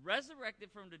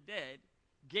 resurrected from the dead,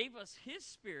 gave us his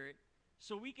spirit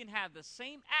so we can have the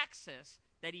same access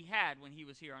that he had when he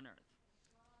was here on earth.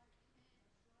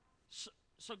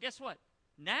 So guess what?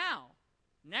 Now,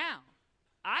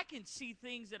 I can see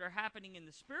things that are happening in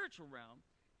the spiritual realm,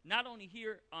 not only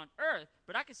here on earth,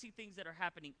 but I can see things that are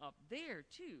happening up there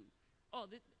too. Oh,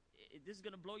 this is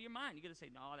going to blow your mind. You're going to say,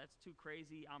 no, that's too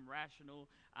crazy. I'm rational,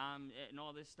 and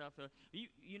all this stuff.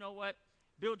 You know what?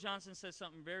 Bill Johnson says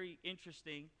something very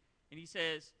interesting, and he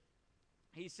says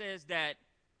that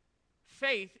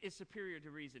faith is superior to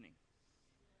reasoning.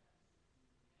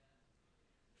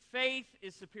 Faith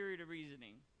is superior to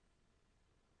reasoning.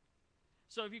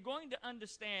 So if you're going to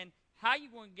understand how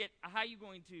you're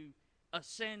going to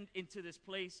ascend into this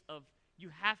place of, you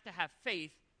have to have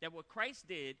faith that what Christ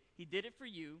did, he did it for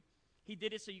you. He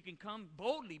did it so you can come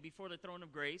boldly before the throne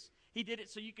of grace. He did it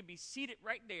so you can be seated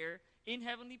right there in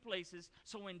heavenly places.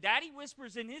 So when Daddy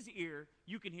whispers in his ear,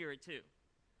 you can hear it too.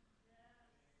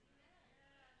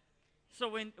 So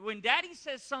when Daddy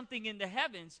says something in the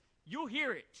heavens, you'll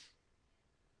hear it.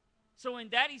 So when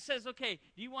Daddy says, okay,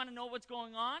 do you want to know what's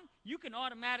going on? You can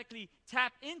automatically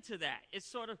tap into that. It's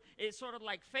sort of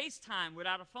like FaceTime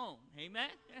without a phone. Amen?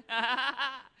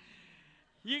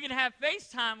 You can have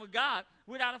FaceTime with God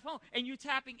without a phone. And you're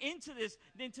tapping into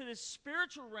this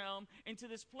spiritual realm, into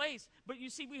this place. But you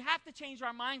see, we have to change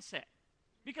our mindset.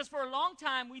 Because for a long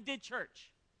time, we did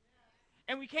church.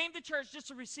 And we came to church just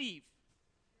to receive.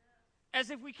 As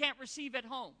if we can't receive at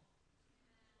home.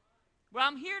 Well,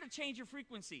 I'm here to change your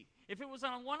frequency. If it was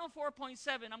on 104.7,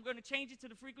 I'm going to change it to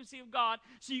the frequency of God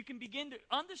so you can begin to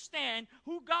understand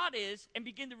who God is and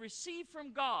begin to receive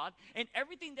from God and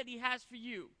everything that he has for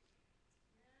you.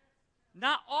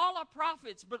 Not all are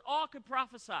prophets, but all could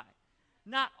prophesy.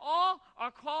 Not all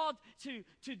are called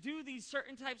to do these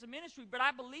certain types of ministry, but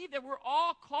I believe that we're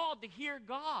all called to hear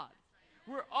God.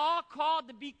 We're all called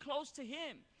to be close to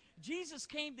him. Jesus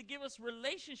came to give us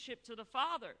relationship to the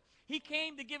Father. He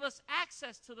came to give us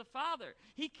access to the Father.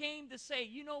 He came to say,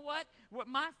 you know what? What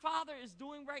my Father is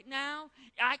doing right now,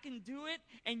 I can do it,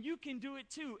 and you can do it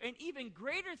too. And even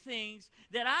greater things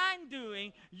that I'm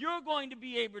doing, you're going to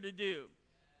be able to do.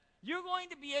 You're going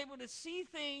to be able to see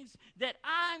things that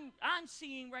I'm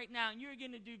seeing right now, and you're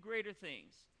going to do greater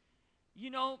things. You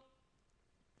know,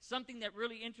 something that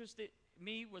really interested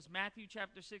me was Matthew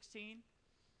chapter 16.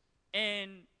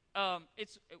 And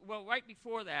right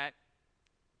before that,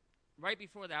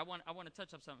 I want to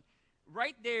touch up something.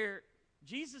 Right there,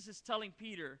 Jesus is telling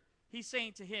Peter, he's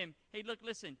saying to him, hey, look,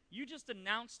 listen, you just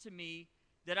announced to me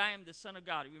that I am the Son of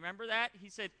God. Remember that? He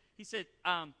said,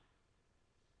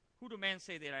 who do men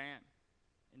say that I am?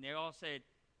 And they all said,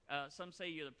 some say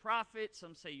you're the prophet,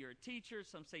 some say you're a teacher,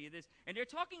 some say you're this. And they're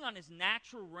talking on his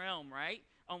natural realm, right?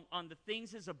 On the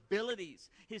things, his abilities,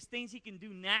 his things he can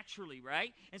do naturally,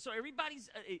 right? And so everybody's,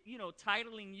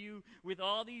 titling you with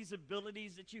all these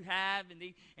abilities that you have, and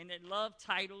they love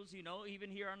titles,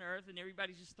 even here on earth, and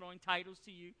everybody's just throwing titles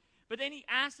to you. But then he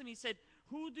asked him, he said,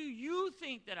 who do you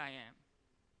think that I am?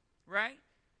 Right?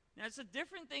 Now, it's a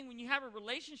different thing when you have a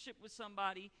relationship with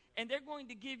somebody, and they're going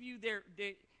to give you their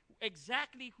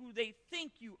exactly who they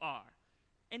think you are.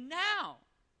 And now,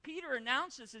 Peter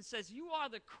announces and says, you are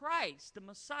the Christ, the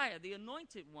Messiah, the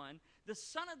anointed one, the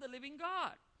Son of the living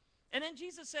God. And then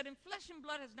Jesus said, and flesh and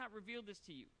blood has not revealed this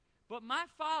to you, but my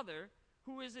Father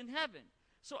who is in heaven.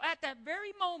 So at that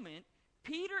very moment,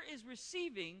 Peter is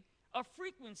receiving a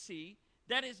frequency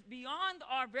that is beyond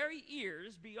our very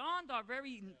ears, beyond our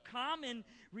very common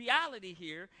reality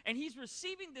here, and he's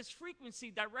receiving this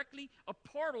frequency directly, a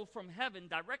portal from heaven,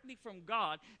 directly from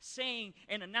God, saying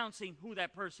and announcing who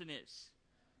that person is.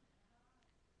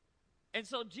 And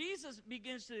so Jesus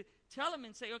begins to tell him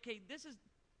and say, okay, this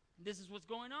is what's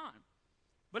going on.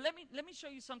 But let me show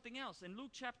you something else. In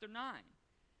Luke chapter 9,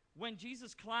 when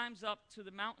Jesus climbs up to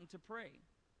the mountain to pray.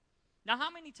 Now, how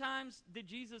many times did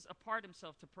Jesus apart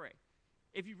himself to pray?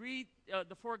 If you read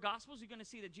the four Gospels, you're going to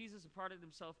see that Jesus aparted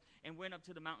himself and went up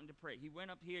to the mountain to pray. He went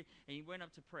up here and he went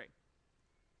up to pray.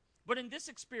 But in this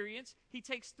experience, he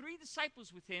takes 3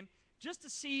 disciples with him just to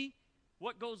see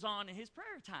what goes on in his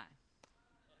prayer time.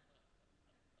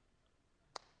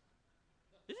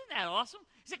 Isn't that awesome?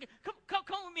 He said, come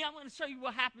with me. I'm going to show you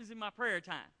what happens in my prayer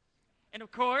time. And,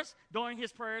 of course, during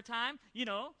his prayer time, you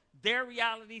know, their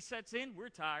reality sets in. We're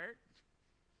tired.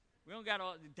 We don't got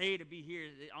all the day to be here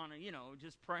on, you know,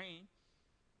 just praying.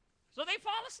 So they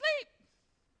fall asleep,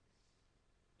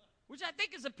 which I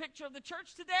think is a picture of the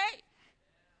church today.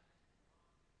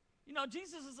 You know,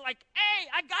 Jesus is like, hey,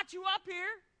 I got you up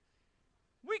here.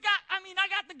 I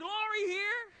got the glory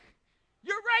here.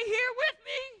 You're right here with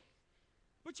me,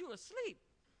 but you're asleep.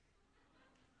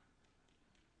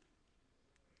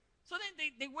 So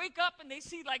then they wake up and they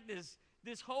see like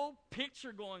this whole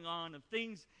picture going on of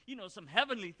things, you know, some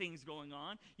heavenly things going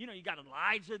on. You know, you got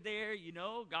Elijah there, you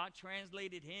know, God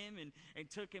translated him and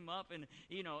took him up and,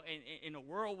 you know, in a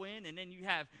whirlwind. And then you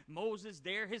have Moses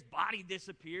there, his body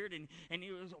disappeared and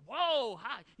he was, whoa,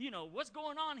 you know, what's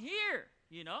going on here,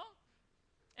 you know?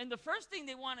 And the first thing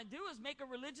they want to do is make a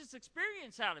religious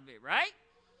experience out of it, right?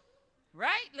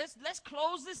 Right? Let's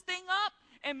close this thing up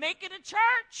and make it a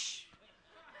church.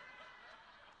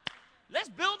 Let's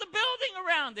build a building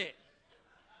around it.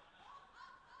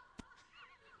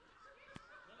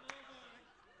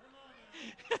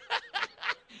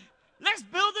 Let's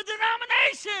build a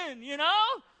denomination, you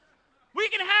know? We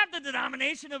can have the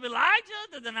denomination of Elijah,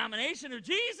 the denomination of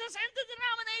Jesus, and the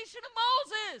denomination of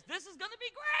Moses. This is going to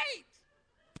be great.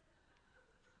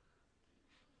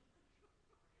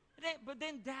 But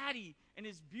then Daddy, in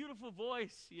his beautiful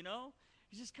voice, you know,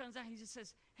 he just comes out, he just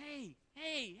says, hey,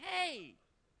 hey, hey.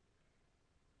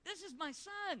 This is my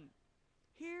son.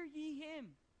 Hear ye him.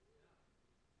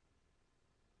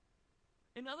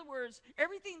 In other words,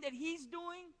 everything that he's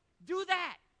doing, do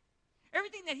that.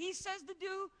 Everything that he says to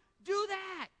do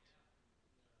that.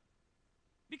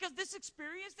 Because this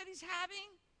experience that he's having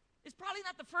is probably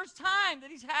not the first time that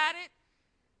he's had it.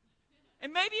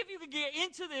 And maybe if you could get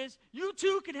into this, you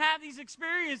too can have these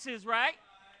experiences, right?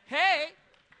 Hey.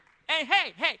 And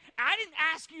hey, I didn't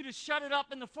ask you to shut it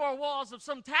up in the four walls of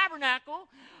some tabernacle.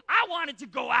 I wanted to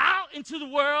go out into the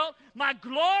world, my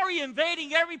glory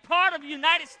invading every part of the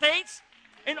United States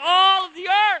and all of the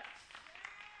earth.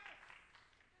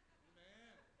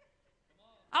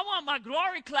 I want my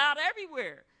glory cloud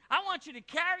everywhere. I want you to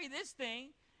carry this thing.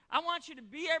 I want you to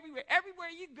be everywhere. Everywhere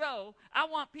you go, I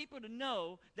want people to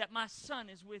know that my son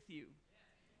is with you.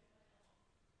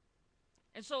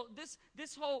 And so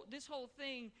this whole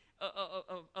thing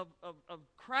of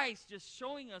Christ just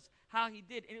showing us how he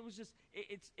did, and it was just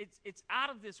it's out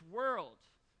of this world.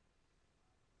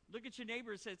 Look at your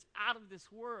neighbor and say, it's out of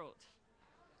this world.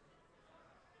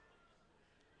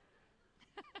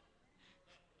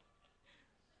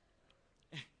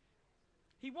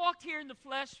 He walked here in the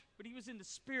flesh, but he was in the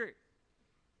spirit.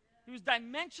 He was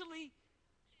dimensionally,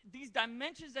 these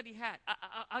dimensions that he had.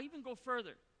 I'll even go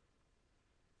further.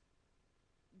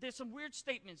 There's some weird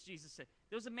statements Jesus said.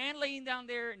 There was a man laying down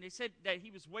there, and they said that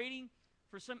he was waiting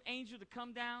for some angel to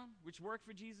come down, which worked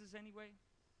for Jesus anyway.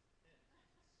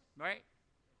 Right?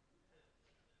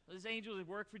 This angel that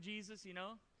worked for Jesus, you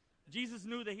know. Jesus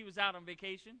knew that he was out on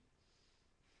vacation.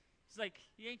 It's like,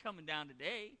 he ain't coming down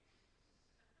today.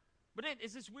 But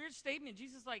it's this weird statement.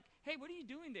 Jesus is like, hey, what are you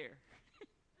doing there?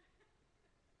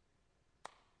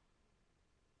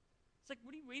 It's like,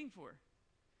 what are you waiting for?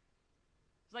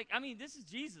 It's like, I mean, this is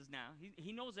Jesus now.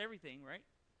 He knows everything, right?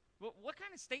 Well, what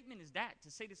kind of statement is that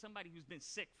to say to somebody who's been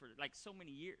sick for like so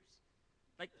many years?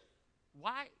 Like,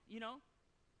 why, you know?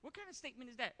 What kind of statement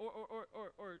is that?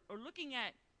 Or looking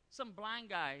at some blind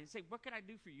guy and say, what can I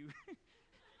do for you?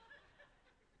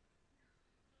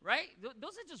 Right?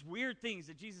 Those are just weird things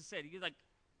that Jesus said. He's like,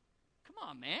 come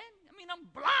on, man. I mean, I'm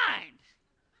blind.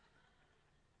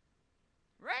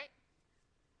 Right?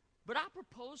 But I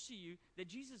propose to you that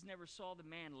Jesus never saw the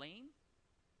man lame,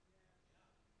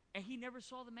 and he never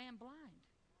saw the man blind.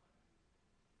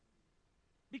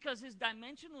 Because his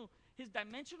dimensional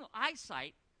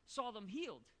eyesight saw them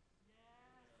healed.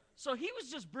 So he was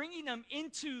just bringing them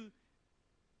into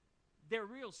their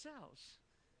real selves.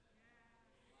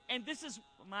 And this is,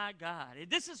 my God,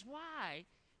 and this is why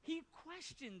he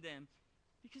questioned them.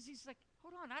 Because he's like,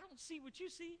 hold on, I don't see what you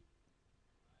see.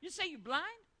 You say you're blind?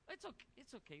 It's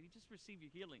okay. You just receive your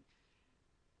healing.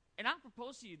 And I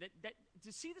propose to you that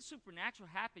to see the supernatural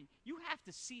happen, you have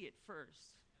to see it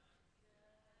first.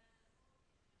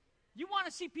 You want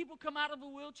to see people come out of a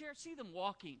wheelchair? See them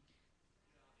walking.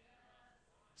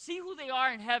 See who they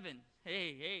are in heaven.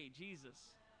 Hey, Jesus.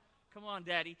 Come on,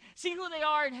 Daddy. See who they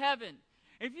are in heaven.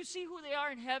 If you see who they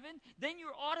are in heaven, then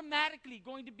you're automatically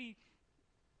going to be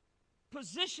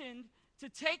positioned to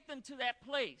take them to that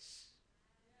place.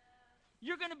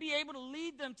 You're going to be able to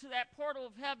lead them to that portal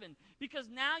of heaven, because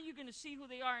now you're going to see who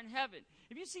they are in heaven.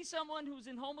 If you see someone who's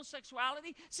in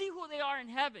homosexuality, see who they are in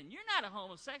heaven. You're not a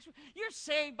homosexual. You're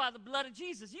saved by the blood of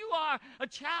Jesus. You are a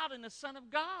child and a son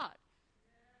of God.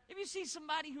 If you see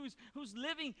somebody who's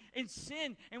living in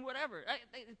sin and whatever,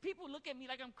 people look at me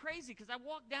like I'm crazy because I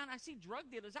walk down, I see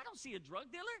drug dealers. I don't see a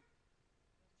drug dealer.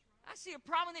 I see a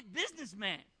prominent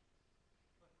businessman.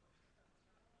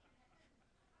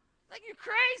 Like, you're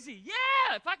crazy.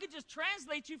 Yeah, if I could just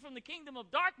translate you from the kingdom of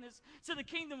darkness to the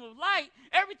kingdom of light,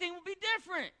 everything would be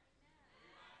different.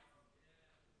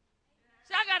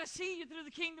 See, I got to see you through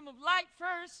the kingdom of light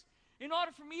first in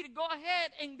order for me to go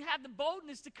ahead and have the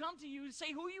boldness to come to you and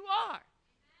say who you are.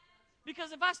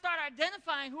 Because if I start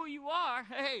identifying who you are,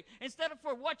 hey, instead of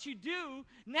for what you do,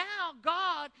 now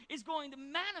God is going to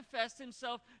manifest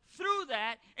himself through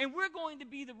that, and we're going to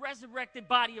be the resurrected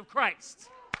body of Christ.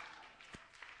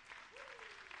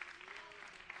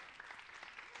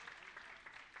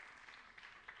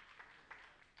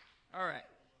 All right,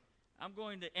 I'm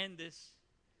going to end this.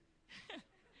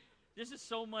 This is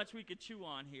so much we could chew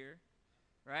on here,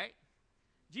 right?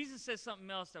 Jesus says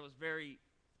something else that was very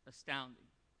astounding.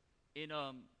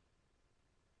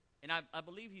 And I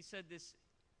believe he said this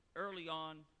early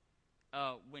on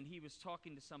when he was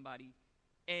talking to somebody.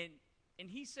 And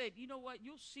he said, you know what?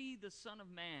 You'll see the Son of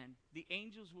Man. The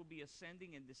angels will be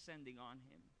ascending and descending on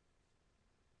him.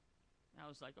 And I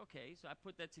was like, okay. So I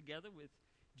put that together with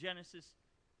Genesis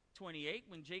 28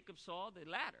 when Jacob saw the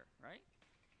ladder, right?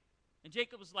 And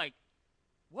Jacob was like,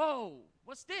 whoa,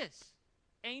 what's this?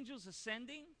 Angels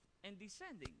ascending and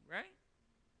descending, right?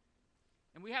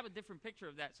 And we have a different picture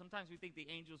of that. Sometimes we think the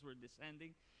angels were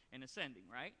descending and ascending,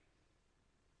 right?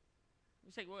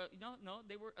 We say, well, no,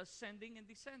 they were ascending and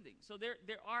descending. So there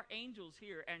are angels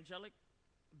here, angelic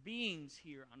beings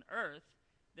here on earth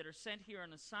that are sent here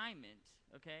on assignment,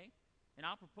 okay? And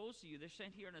I'll propose to you, they're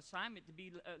sent here on assignment to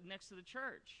be next to the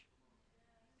church.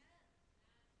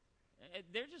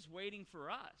 They're just waiting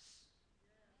for us.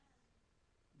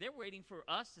 They're waiting for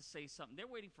us to say something. They're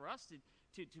waiting for us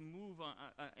to move on,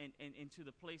 into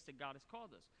the place that God has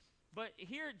called us. But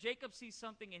here Jacob sees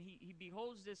something, and he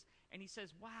beholds this, and he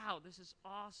says, wow, this is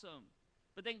awesome.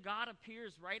 But then God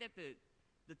appears right at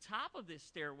the top of this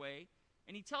stairway,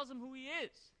 and he tells him who he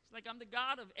is. He's like, I'm the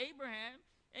God of Abraham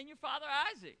and your father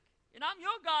Isaac, and I'm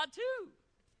your God too.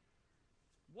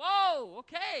 Whoa,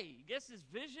 okay. He gets his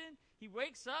vision. He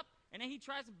wakes up, and then he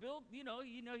tries to build, he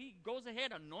goes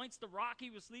ahead, anoints the rock he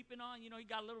was sleeping on. He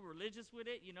got a little religious with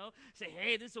it, say,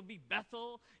 hey, this will be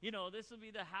Bethel. This will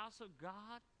be the house of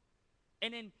God.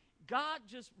 And then God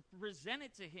just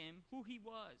presented to him who he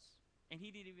was, and he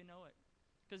didn't even know it.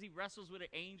 Because he wrestles with an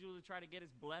angel to try to get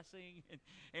his blessing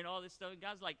and all this stuff. And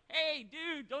God's like, hey,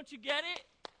 dude, don't you get it?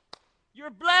 You're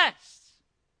blessed.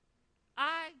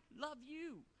 I love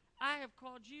you. I have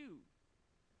called you.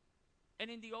 And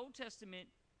in the Old Testament,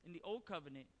 in the Old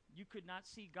Covenant, you could not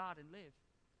see God and live.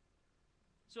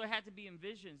 So it had to be in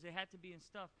visions. It had to be in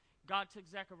stuff. God took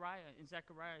Zechariah in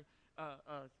Zechariah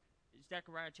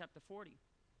chapter 40,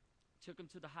 took him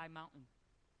to the high mountain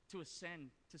to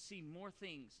ascend, to see more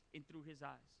things in through his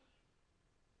eyes.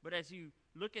 But as you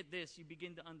look at this, you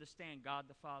begin to understand God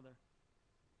the Father.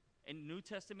 In the New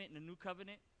Testament, in the New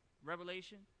Covenant,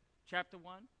 Revelation chapter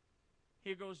 1,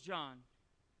 here goes John.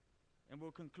 And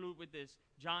we'll conclude with this.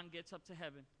 John gets up to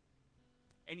heaven,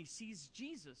 and he sees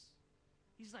Jesus.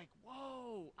 He's like,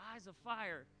 whoa, eyes of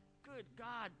fire. Good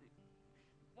God.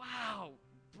 Wow,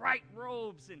 bright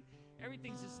robes, and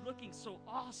everything's just looking so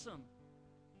awesome.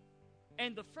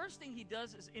 And the first thing he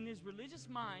does is, in his religious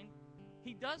mind,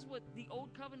 he does what the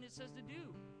Old Covenant says to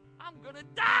do. I'm going to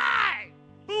die.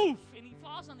 Poof. And he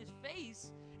falls on his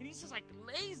face, and he just like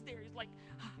lays there. He's like,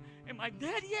 am I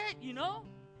dead yet?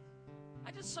 I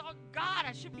just saw God.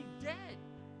 I should be dead.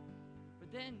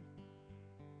 But then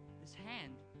this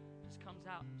hand just comes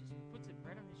out and just puts it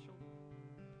right on his shoulder.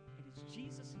 And it's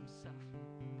Jesus himself.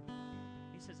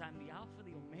 He says, I'm the Alpha,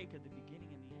 the Omega, the beginning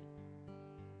and the end.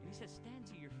 And he says, stand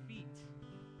to your feet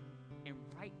and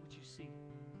write what you see.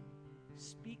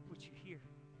 Speak what you hear.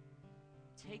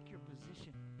 Take your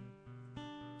position.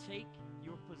 Take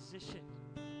your position.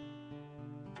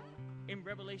 In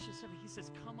Revelation 7, he says,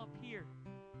 come up here.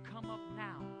 Come up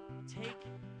now. Take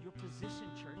your position,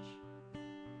 church.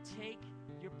 Take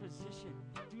your position.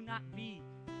 Do not be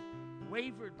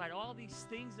wavered by all these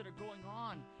things that are going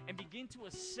on, and begin to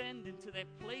ascend into that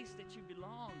place that you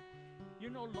belong.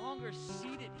 You're no longer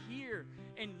seated here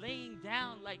and laying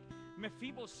down like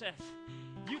Mephibosheth.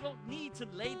 You don't need to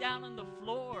lay down on the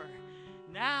floor.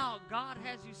 Now God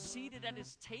has you seated at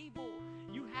his table.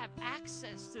 You have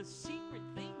access to secret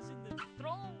things in the the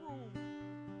throne room.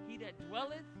 He that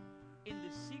dwelleth in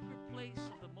the secret place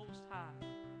of the Most High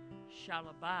shall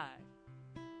abide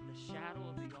in the shadow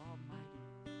of the Almighty.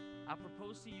 I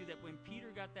propose to you that when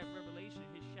Peter got that revelation,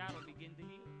 his shadow began to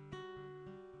heal.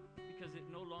 Because it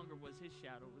no longer was his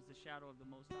shadow, it was the shadow of the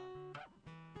Most High.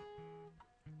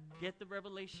 Get the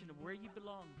revelation of where you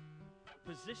belong.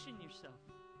 Position yourself.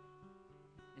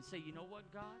 And say, you know what,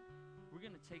 God? We're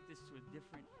going to take this to a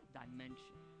different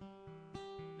dimension.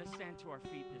 Let's stand to our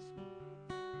feet this morning.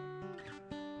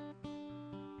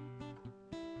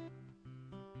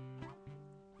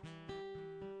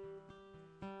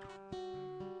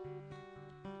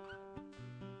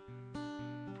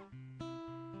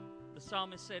 The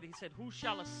psalmist said, he said, who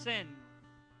shall ascend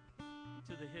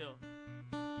to the hill?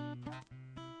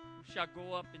 Who shall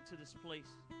go up into this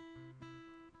place?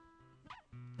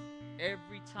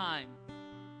 Every time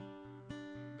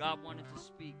God wanted to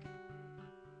speak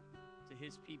to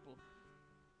his people,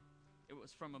 it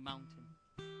was from a mountain.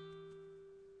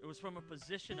 It was from a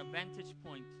position, a vantage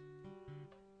point.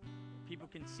 People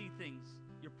can see things.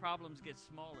 Your problems get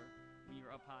smaller when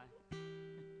you're up high.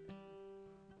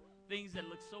 Things that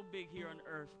look so big here on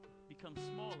earth become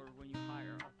smaller when you're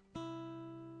higher up.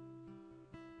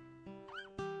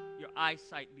 Your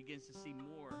eyesight begins to see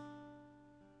more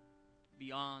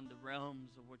beyond the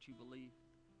realms of what you believe.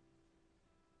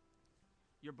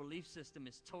 Your belief system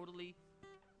is totally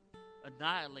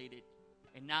annihilated,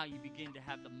 and now you begin to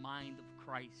have the mind of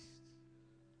Christ.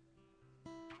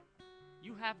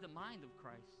 You have the mind of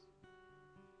Christ.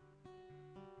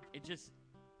 You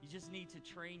just need to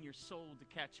train your soul to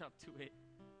catch up to it.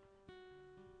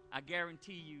 I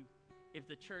guarantee you, if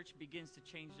the church begins to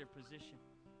change their position,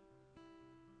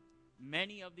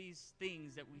 many of these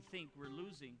things that we think we're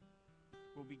losing,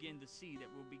 we'll begin to see that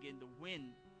we'll begin to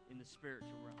win in the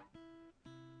spiritual realm.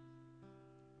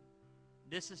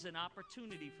 This is an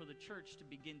opportunity for the church to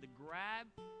begin to grab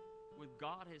what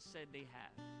God has said they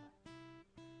have.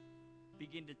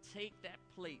 Begin to take that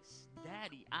place.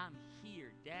 Daddy, I'm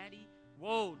here. Daddy,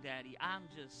 whoa, Daddy, I'm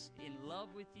just in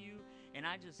love with you, and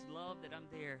I just love that I'm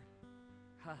there.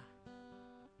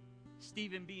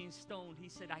 Stephen being stoned, he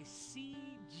said, I see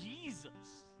Jesus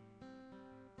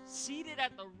seated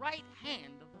at the right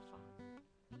hand of the Father.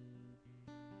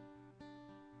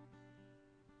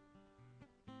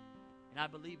 And I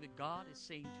believe that God is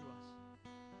saying to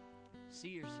us, see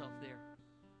yourself there.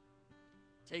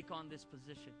 Take on this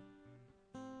position.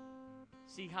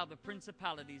 See how the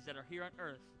principalities that are here on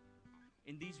earth,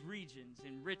 in these regions,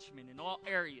 in Richmond, in all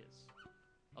areas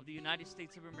of the United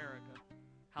States of America,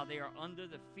 how they are under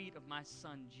the feet of my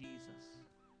Son, Jesus.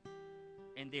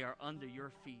 And they are under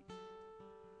your feet.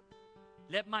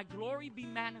 Let my glory be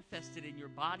manifested in your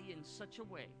body in such a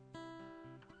way.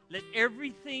 Let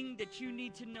everything that you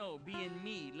need to know be in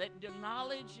me. Let the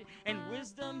knowledge and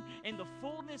wisdom and the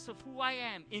fullness of who I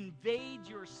am invade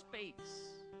your space.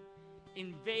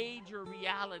 Invade your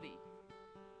reality.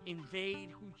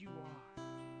 Invade who you are.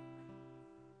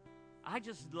 I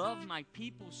just love my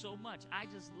people so much. I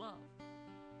just love.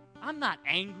 I'm not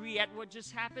angry at what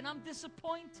just happened. I'm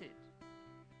disappointed.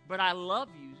 But I love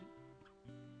you.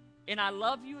 And I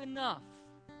love you enough.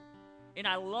 And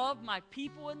I love my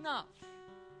people enough.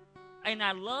 And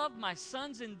I love my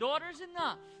sons and daughters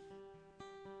enough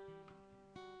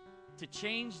to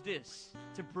change this,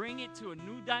 to bring it to a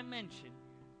new dimension.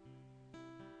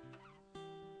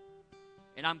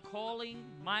 And I'm calling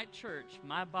my church,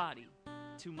 my body,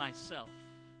 to myself,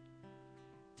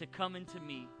 to come into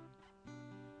me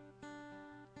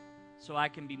so I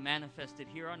can be manifested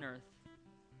here on earth,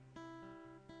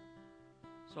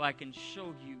 so I can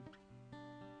show you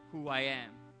who I am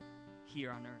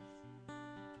here on earth.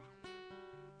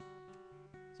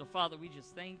 So, Father, we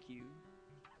just thank you.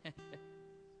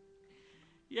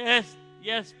 Yes,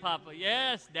 yes, Papa.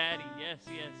 Yes, Daddy. Yes,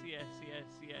 yes, yes, yes,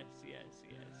 yes, yes,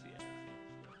 yes, yes,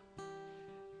 yes.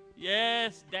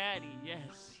 Yes, Daddy. Yes,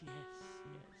 yes,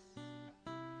 yes.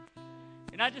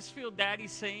 And I just feel Daddy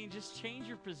saying, just change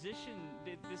your position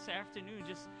this afternoon.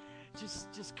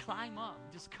 Just climb up.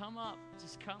 Just come up.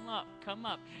 Just come up. Come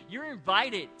up. You're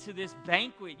invited to this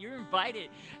banquet. You're invited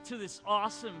to this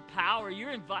awesome power.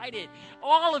 You're invited.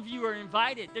 All of you are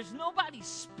invited. There's nobody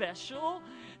special.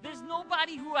 There's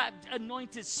nobody who I've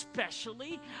anointed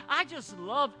specially. I just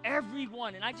love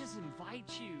everyone, and I just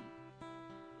invite you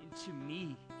into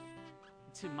me,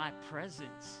 into my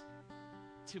presence,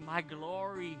 to my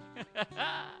glory.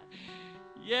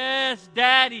 Yes,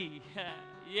 Daddy.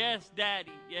 Yes,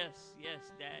 Daddy. Yes,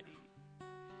 yes, Daddy.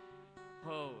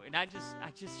 Oh, and I just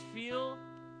feel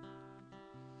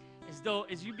as though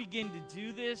as you begin to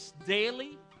do this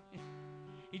daily,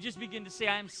 You just begin to say,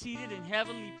 I am seated in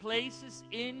heavenly places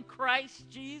in Christ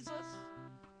Jesus.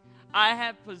 I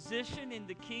have position in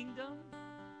the kingdom.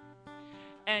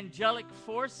 Angelic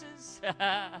forces.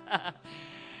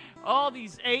 All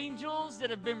these angels that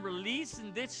have been released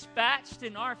and dispatched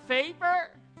in our favor.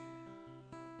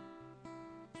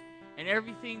 And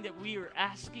everything that we are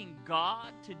asking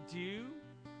God to do,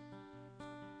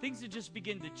 things that just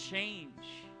begin to change.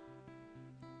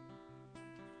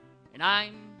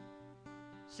 And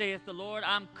saith the Lord,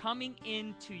 I'm coming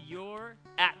into your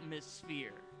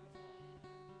atmosphere.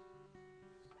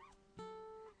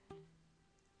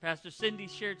 Pastor Cindy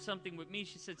shared something with me.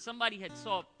 She said somebody had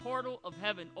saw a portal of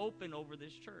heaven open over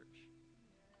this church.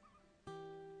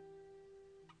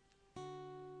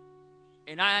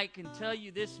 And I can tell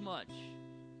you this much.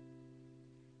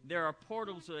 There are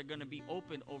portals that are going to be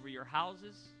open over your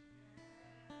houses,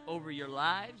 over your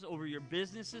lives, over your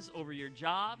businesses, over your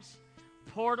jobs.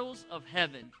 Portals of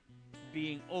heaven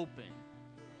being open.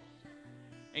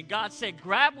 And God said,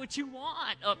 grab what you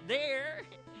want up there.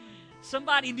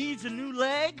 Somebody needs a new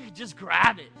leg, just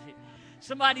grab it.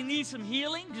 Somebody needs some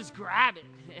healing, just grab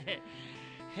it.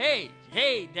 Hey,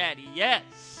 Daddy,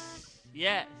 yes.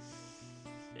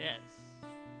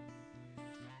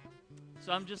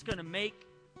 So I'm just going to make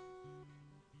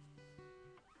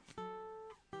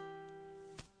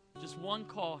just one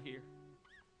call here.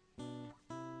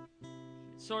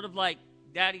 It's sort of like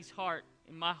Daddy's heart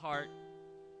in my heart,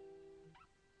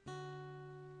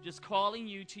 just calling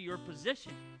you to your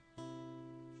position.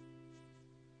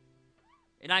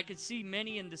 And I could see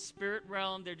many in the spirit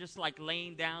realm, they're just like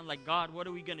laying down, like, God, what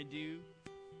are we going to do?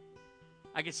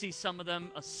 I could see some of them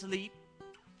asleep.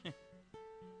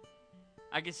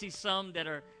 I could see some that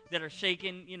are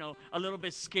shaking, a little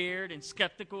bit scared and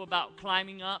skeptical about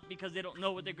climbing up because they don't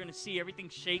know what they're going to see.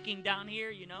 Everything's shaking down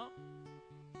here,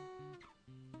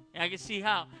 And I can see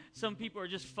how some people are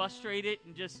just frustrated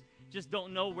and just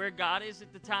don't know where God is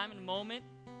at the time and the moment.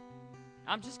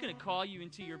 I'm just going to call you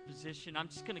into your position. I'm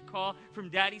just going to call from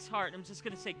Daddy's heart. I'm just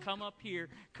going to say, come up here.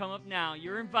 Come up now.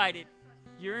 You're invited.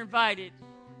 You're invited.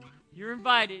 You're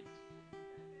invited.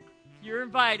 You're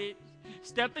invited.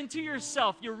 Step into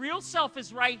yourself. Your real self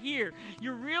is right here.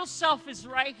 Your real self is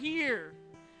right here.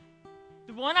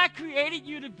 The one I created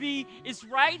you to be is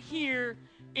right here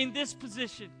in this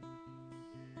position.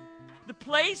 The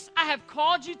place I have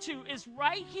called you to is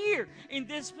right here in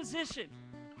this position.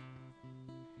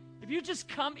 If you just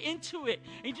come into it,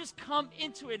 and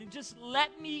just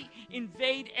let me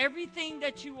invade everything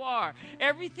that you are,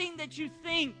 everything that you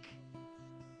think.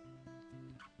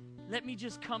 Let me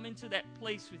just come into that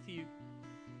place with you.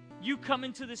 You come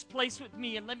into this place with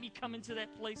me, and let me come into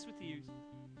that place with you.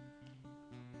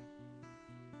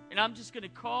 And I'm just going to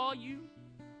call you.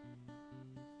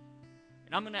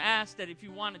 And I'm going to ask that if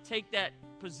you want to take that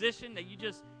position, that you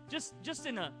just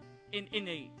in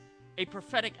a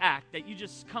prophetic act, that you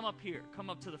just come up here, come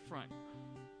up to the front.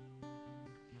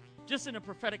 Just in a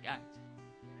prophetic act.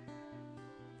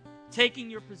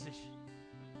 Taking your position.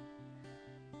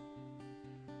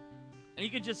 And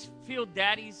you can just feel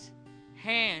Daddy's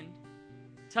hand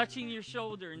touching your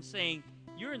shoulder and saying,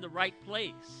 you're in the right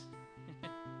place.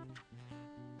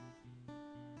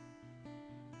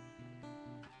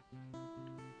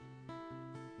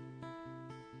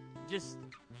 Just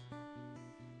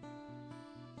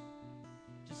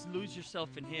lose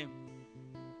yourself in Him.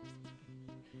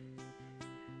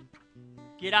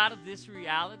 Get out of this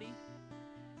reality,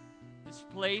 this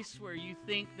place where you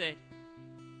think that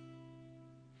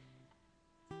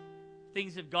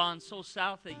things have gone so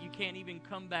south that you can't even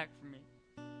come back from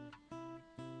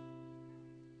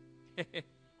it.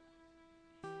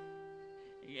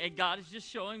 And God is just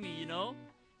showing me,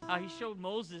 how He showed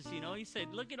Moses, He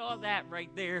said, look at all that right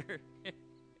there.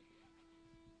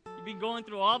 You've been going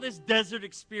through all this desert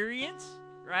experience,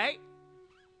 right?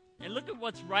 And look at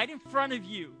what's right in front of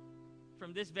you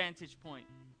from this vantage point.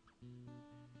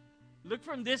 Look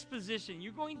from this position.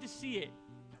 You're going to see it.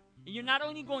 And you're not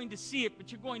only going to see it,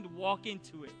 but you're going to walk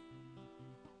into it.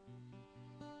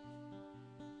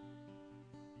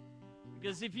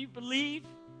 Because if you believe,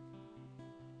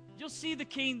 you'll see the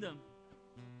kingdom.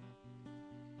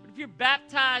 But if you're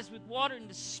baptized with water and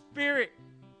the Spirit,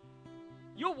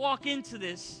 you'll walk into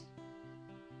this.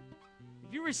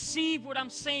 If you receive what I'm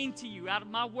saying to you out of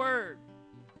my word,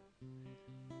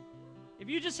 if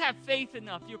you just have faith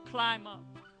enough, you'll climb up.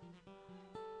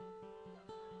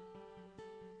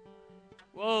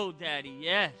 Whoa, Daddy,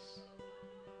 yes.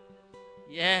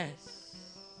 Yes.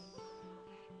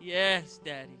 Yes,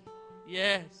 Daddy.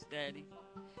 Yes, Daddy.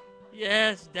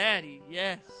 Yes, Daddy.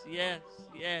 Yes, yes,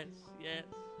 yes, yes.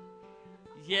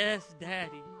 Yes,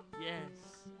 Daddy.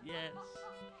 Yes. Yes.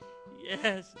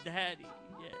 Yes, Daddy.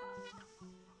 Yes.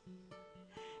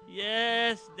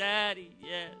 Yes, Daddy.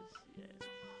 Yes. Yes.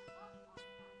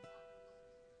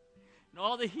 And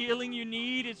all the healing you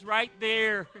need is right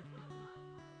there.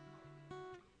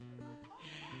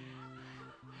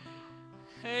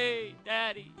 Hey,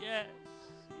 Daddy. Yes.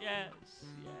 Yes.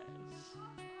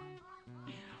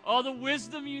 Yes. All the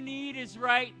wisdom you need is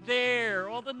right there.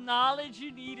 All the knowledge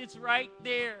you need is right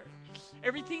there.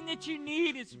 Everything that you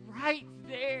need is right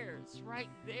there. It's right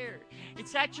there.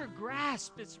 It's at your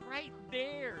grasp. It's right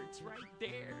there. It's right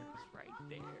there. It's right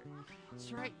there.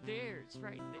 It's right there. It's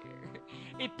right there.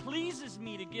 It pleases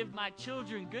me to give my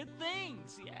children good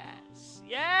things. Yes.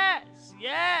 Yes.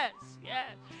 Yes.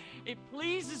 Yes. It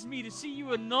pleases me to see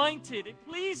you anointed. It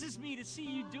pleases me to see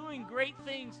you doing great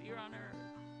things here on earth.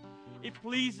 It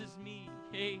pleases me.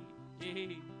 Hey,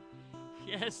 hey.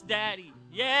 Yes, Daddy.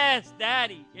 Yes,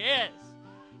 Daddy. Yes.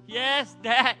 Yes,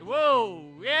 Dad. Whoa.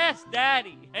 Yes,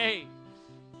 Daddy. Hey.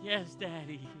 Yes,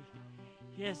 Daddy.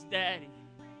 Yes, Daddy.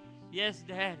 Yes,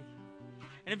 Daddy.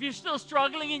 And if you're still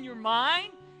struggling in your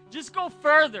mind, just go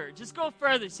further. Just go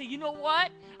further. Say, you know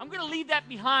what? I'm going to leave that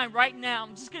behind right now.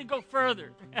 I'm just going to go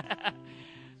further. I'm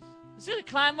just going to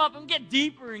climb up. I'm going to get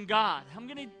deeper in God. I'm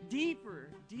going to deeper,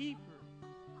 deeper.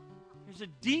 There's a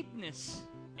deepness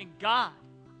in God.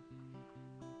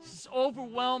 This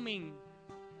overwhelming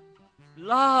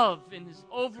love and His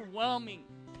overwhelming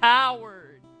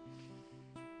power.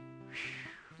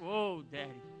 Whoa, Daddy.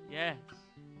 Yes.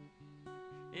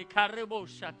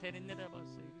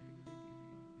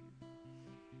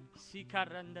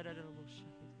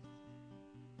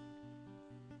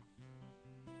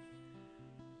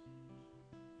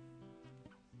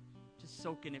 Just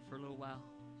soak in it for a little while.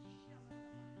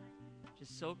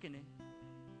 Just soak in it.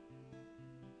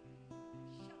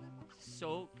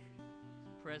 Soak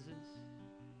presence.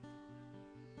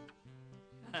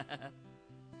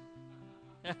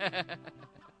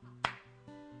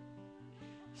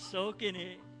 Soak in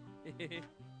it.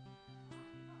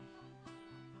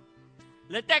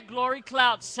 Let that glory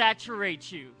cloud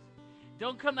saturate you.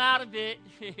 Don't come out of it.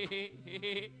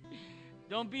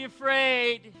 Don't be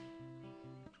afraid.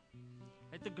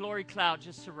 Let the glory cloud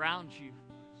just surround you.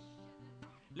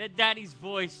 Let Daddy's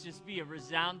voice just be a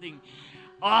resounding,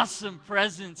 awesome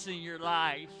presence in your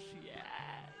life.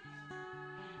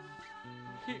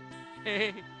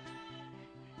 Yeah.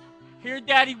 Hear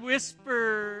Daddy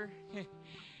whisper,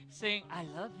 saying, I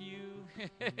love you.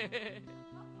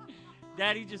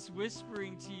 Daddy just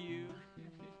whispering to you.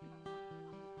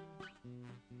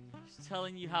 Just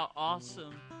telling you how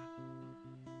awesome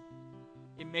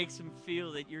it makes him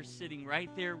feel that you're sitting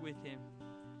right there with him.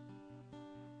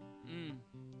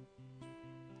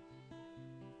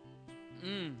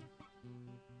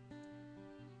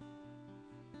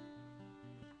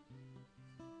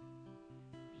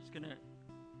 Just gonna ask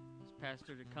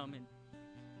Pastor to come and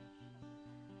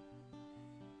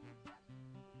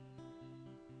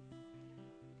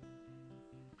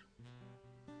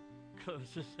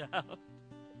close this out.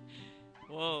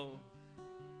 Whoa.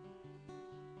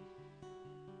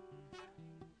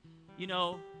 You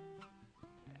know,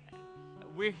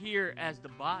 we're here as the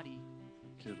body.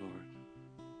 Thank you, Lord.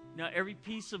 Now, every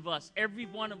piece of us, every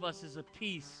one of us is a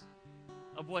piece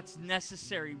of what's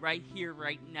necessary right here,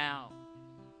 right now.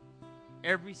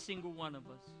 Every single one of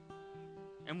us.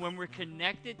 And when we're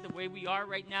connected the way we are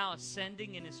right now,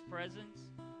 ascending in His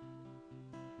presence,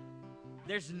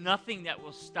 there's nothing that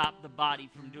will stop the body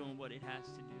from doing what it has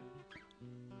to do.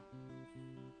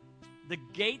 The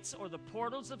gates or the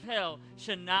portals of hell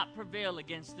shall not prevail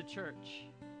against the church.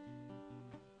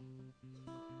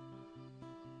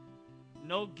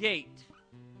 No gate.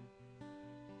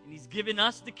 And He's given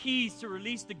us the keys to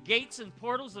release the gates and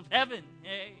portals of heaven.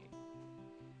 Hey.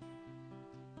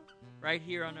 Right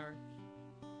here on earth.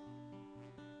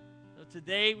 So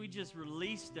today we just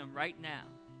release them right now.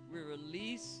 We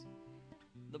release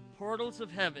the portals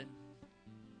of heaven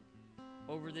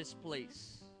over this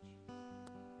place,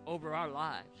 over our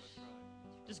lives.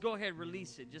 Just go ahead and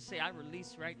release it. Just say, I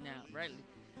release right now. Right?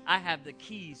 I have the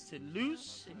keys to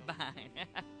loose and bind.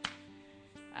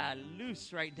 I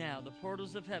loose right now the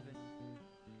portals of heaven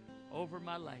over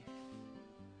my life.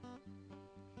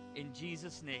 In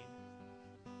Jesus' name.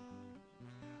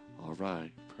 All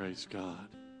right. Praise God.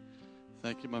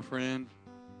 Thank you, my friend.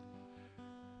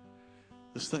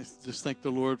 Just thank the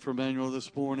Lord for Emmanuel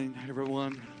this morning,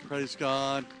 everyone. Praise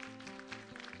God.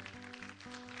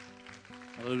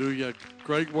 Hallelujah.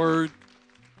 Great word.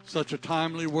 Such a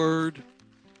timely word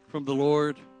from the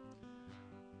Lord.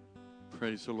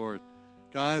 Praise the Lord.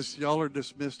 Guys, y'all are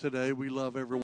dismissed today. We love everyone.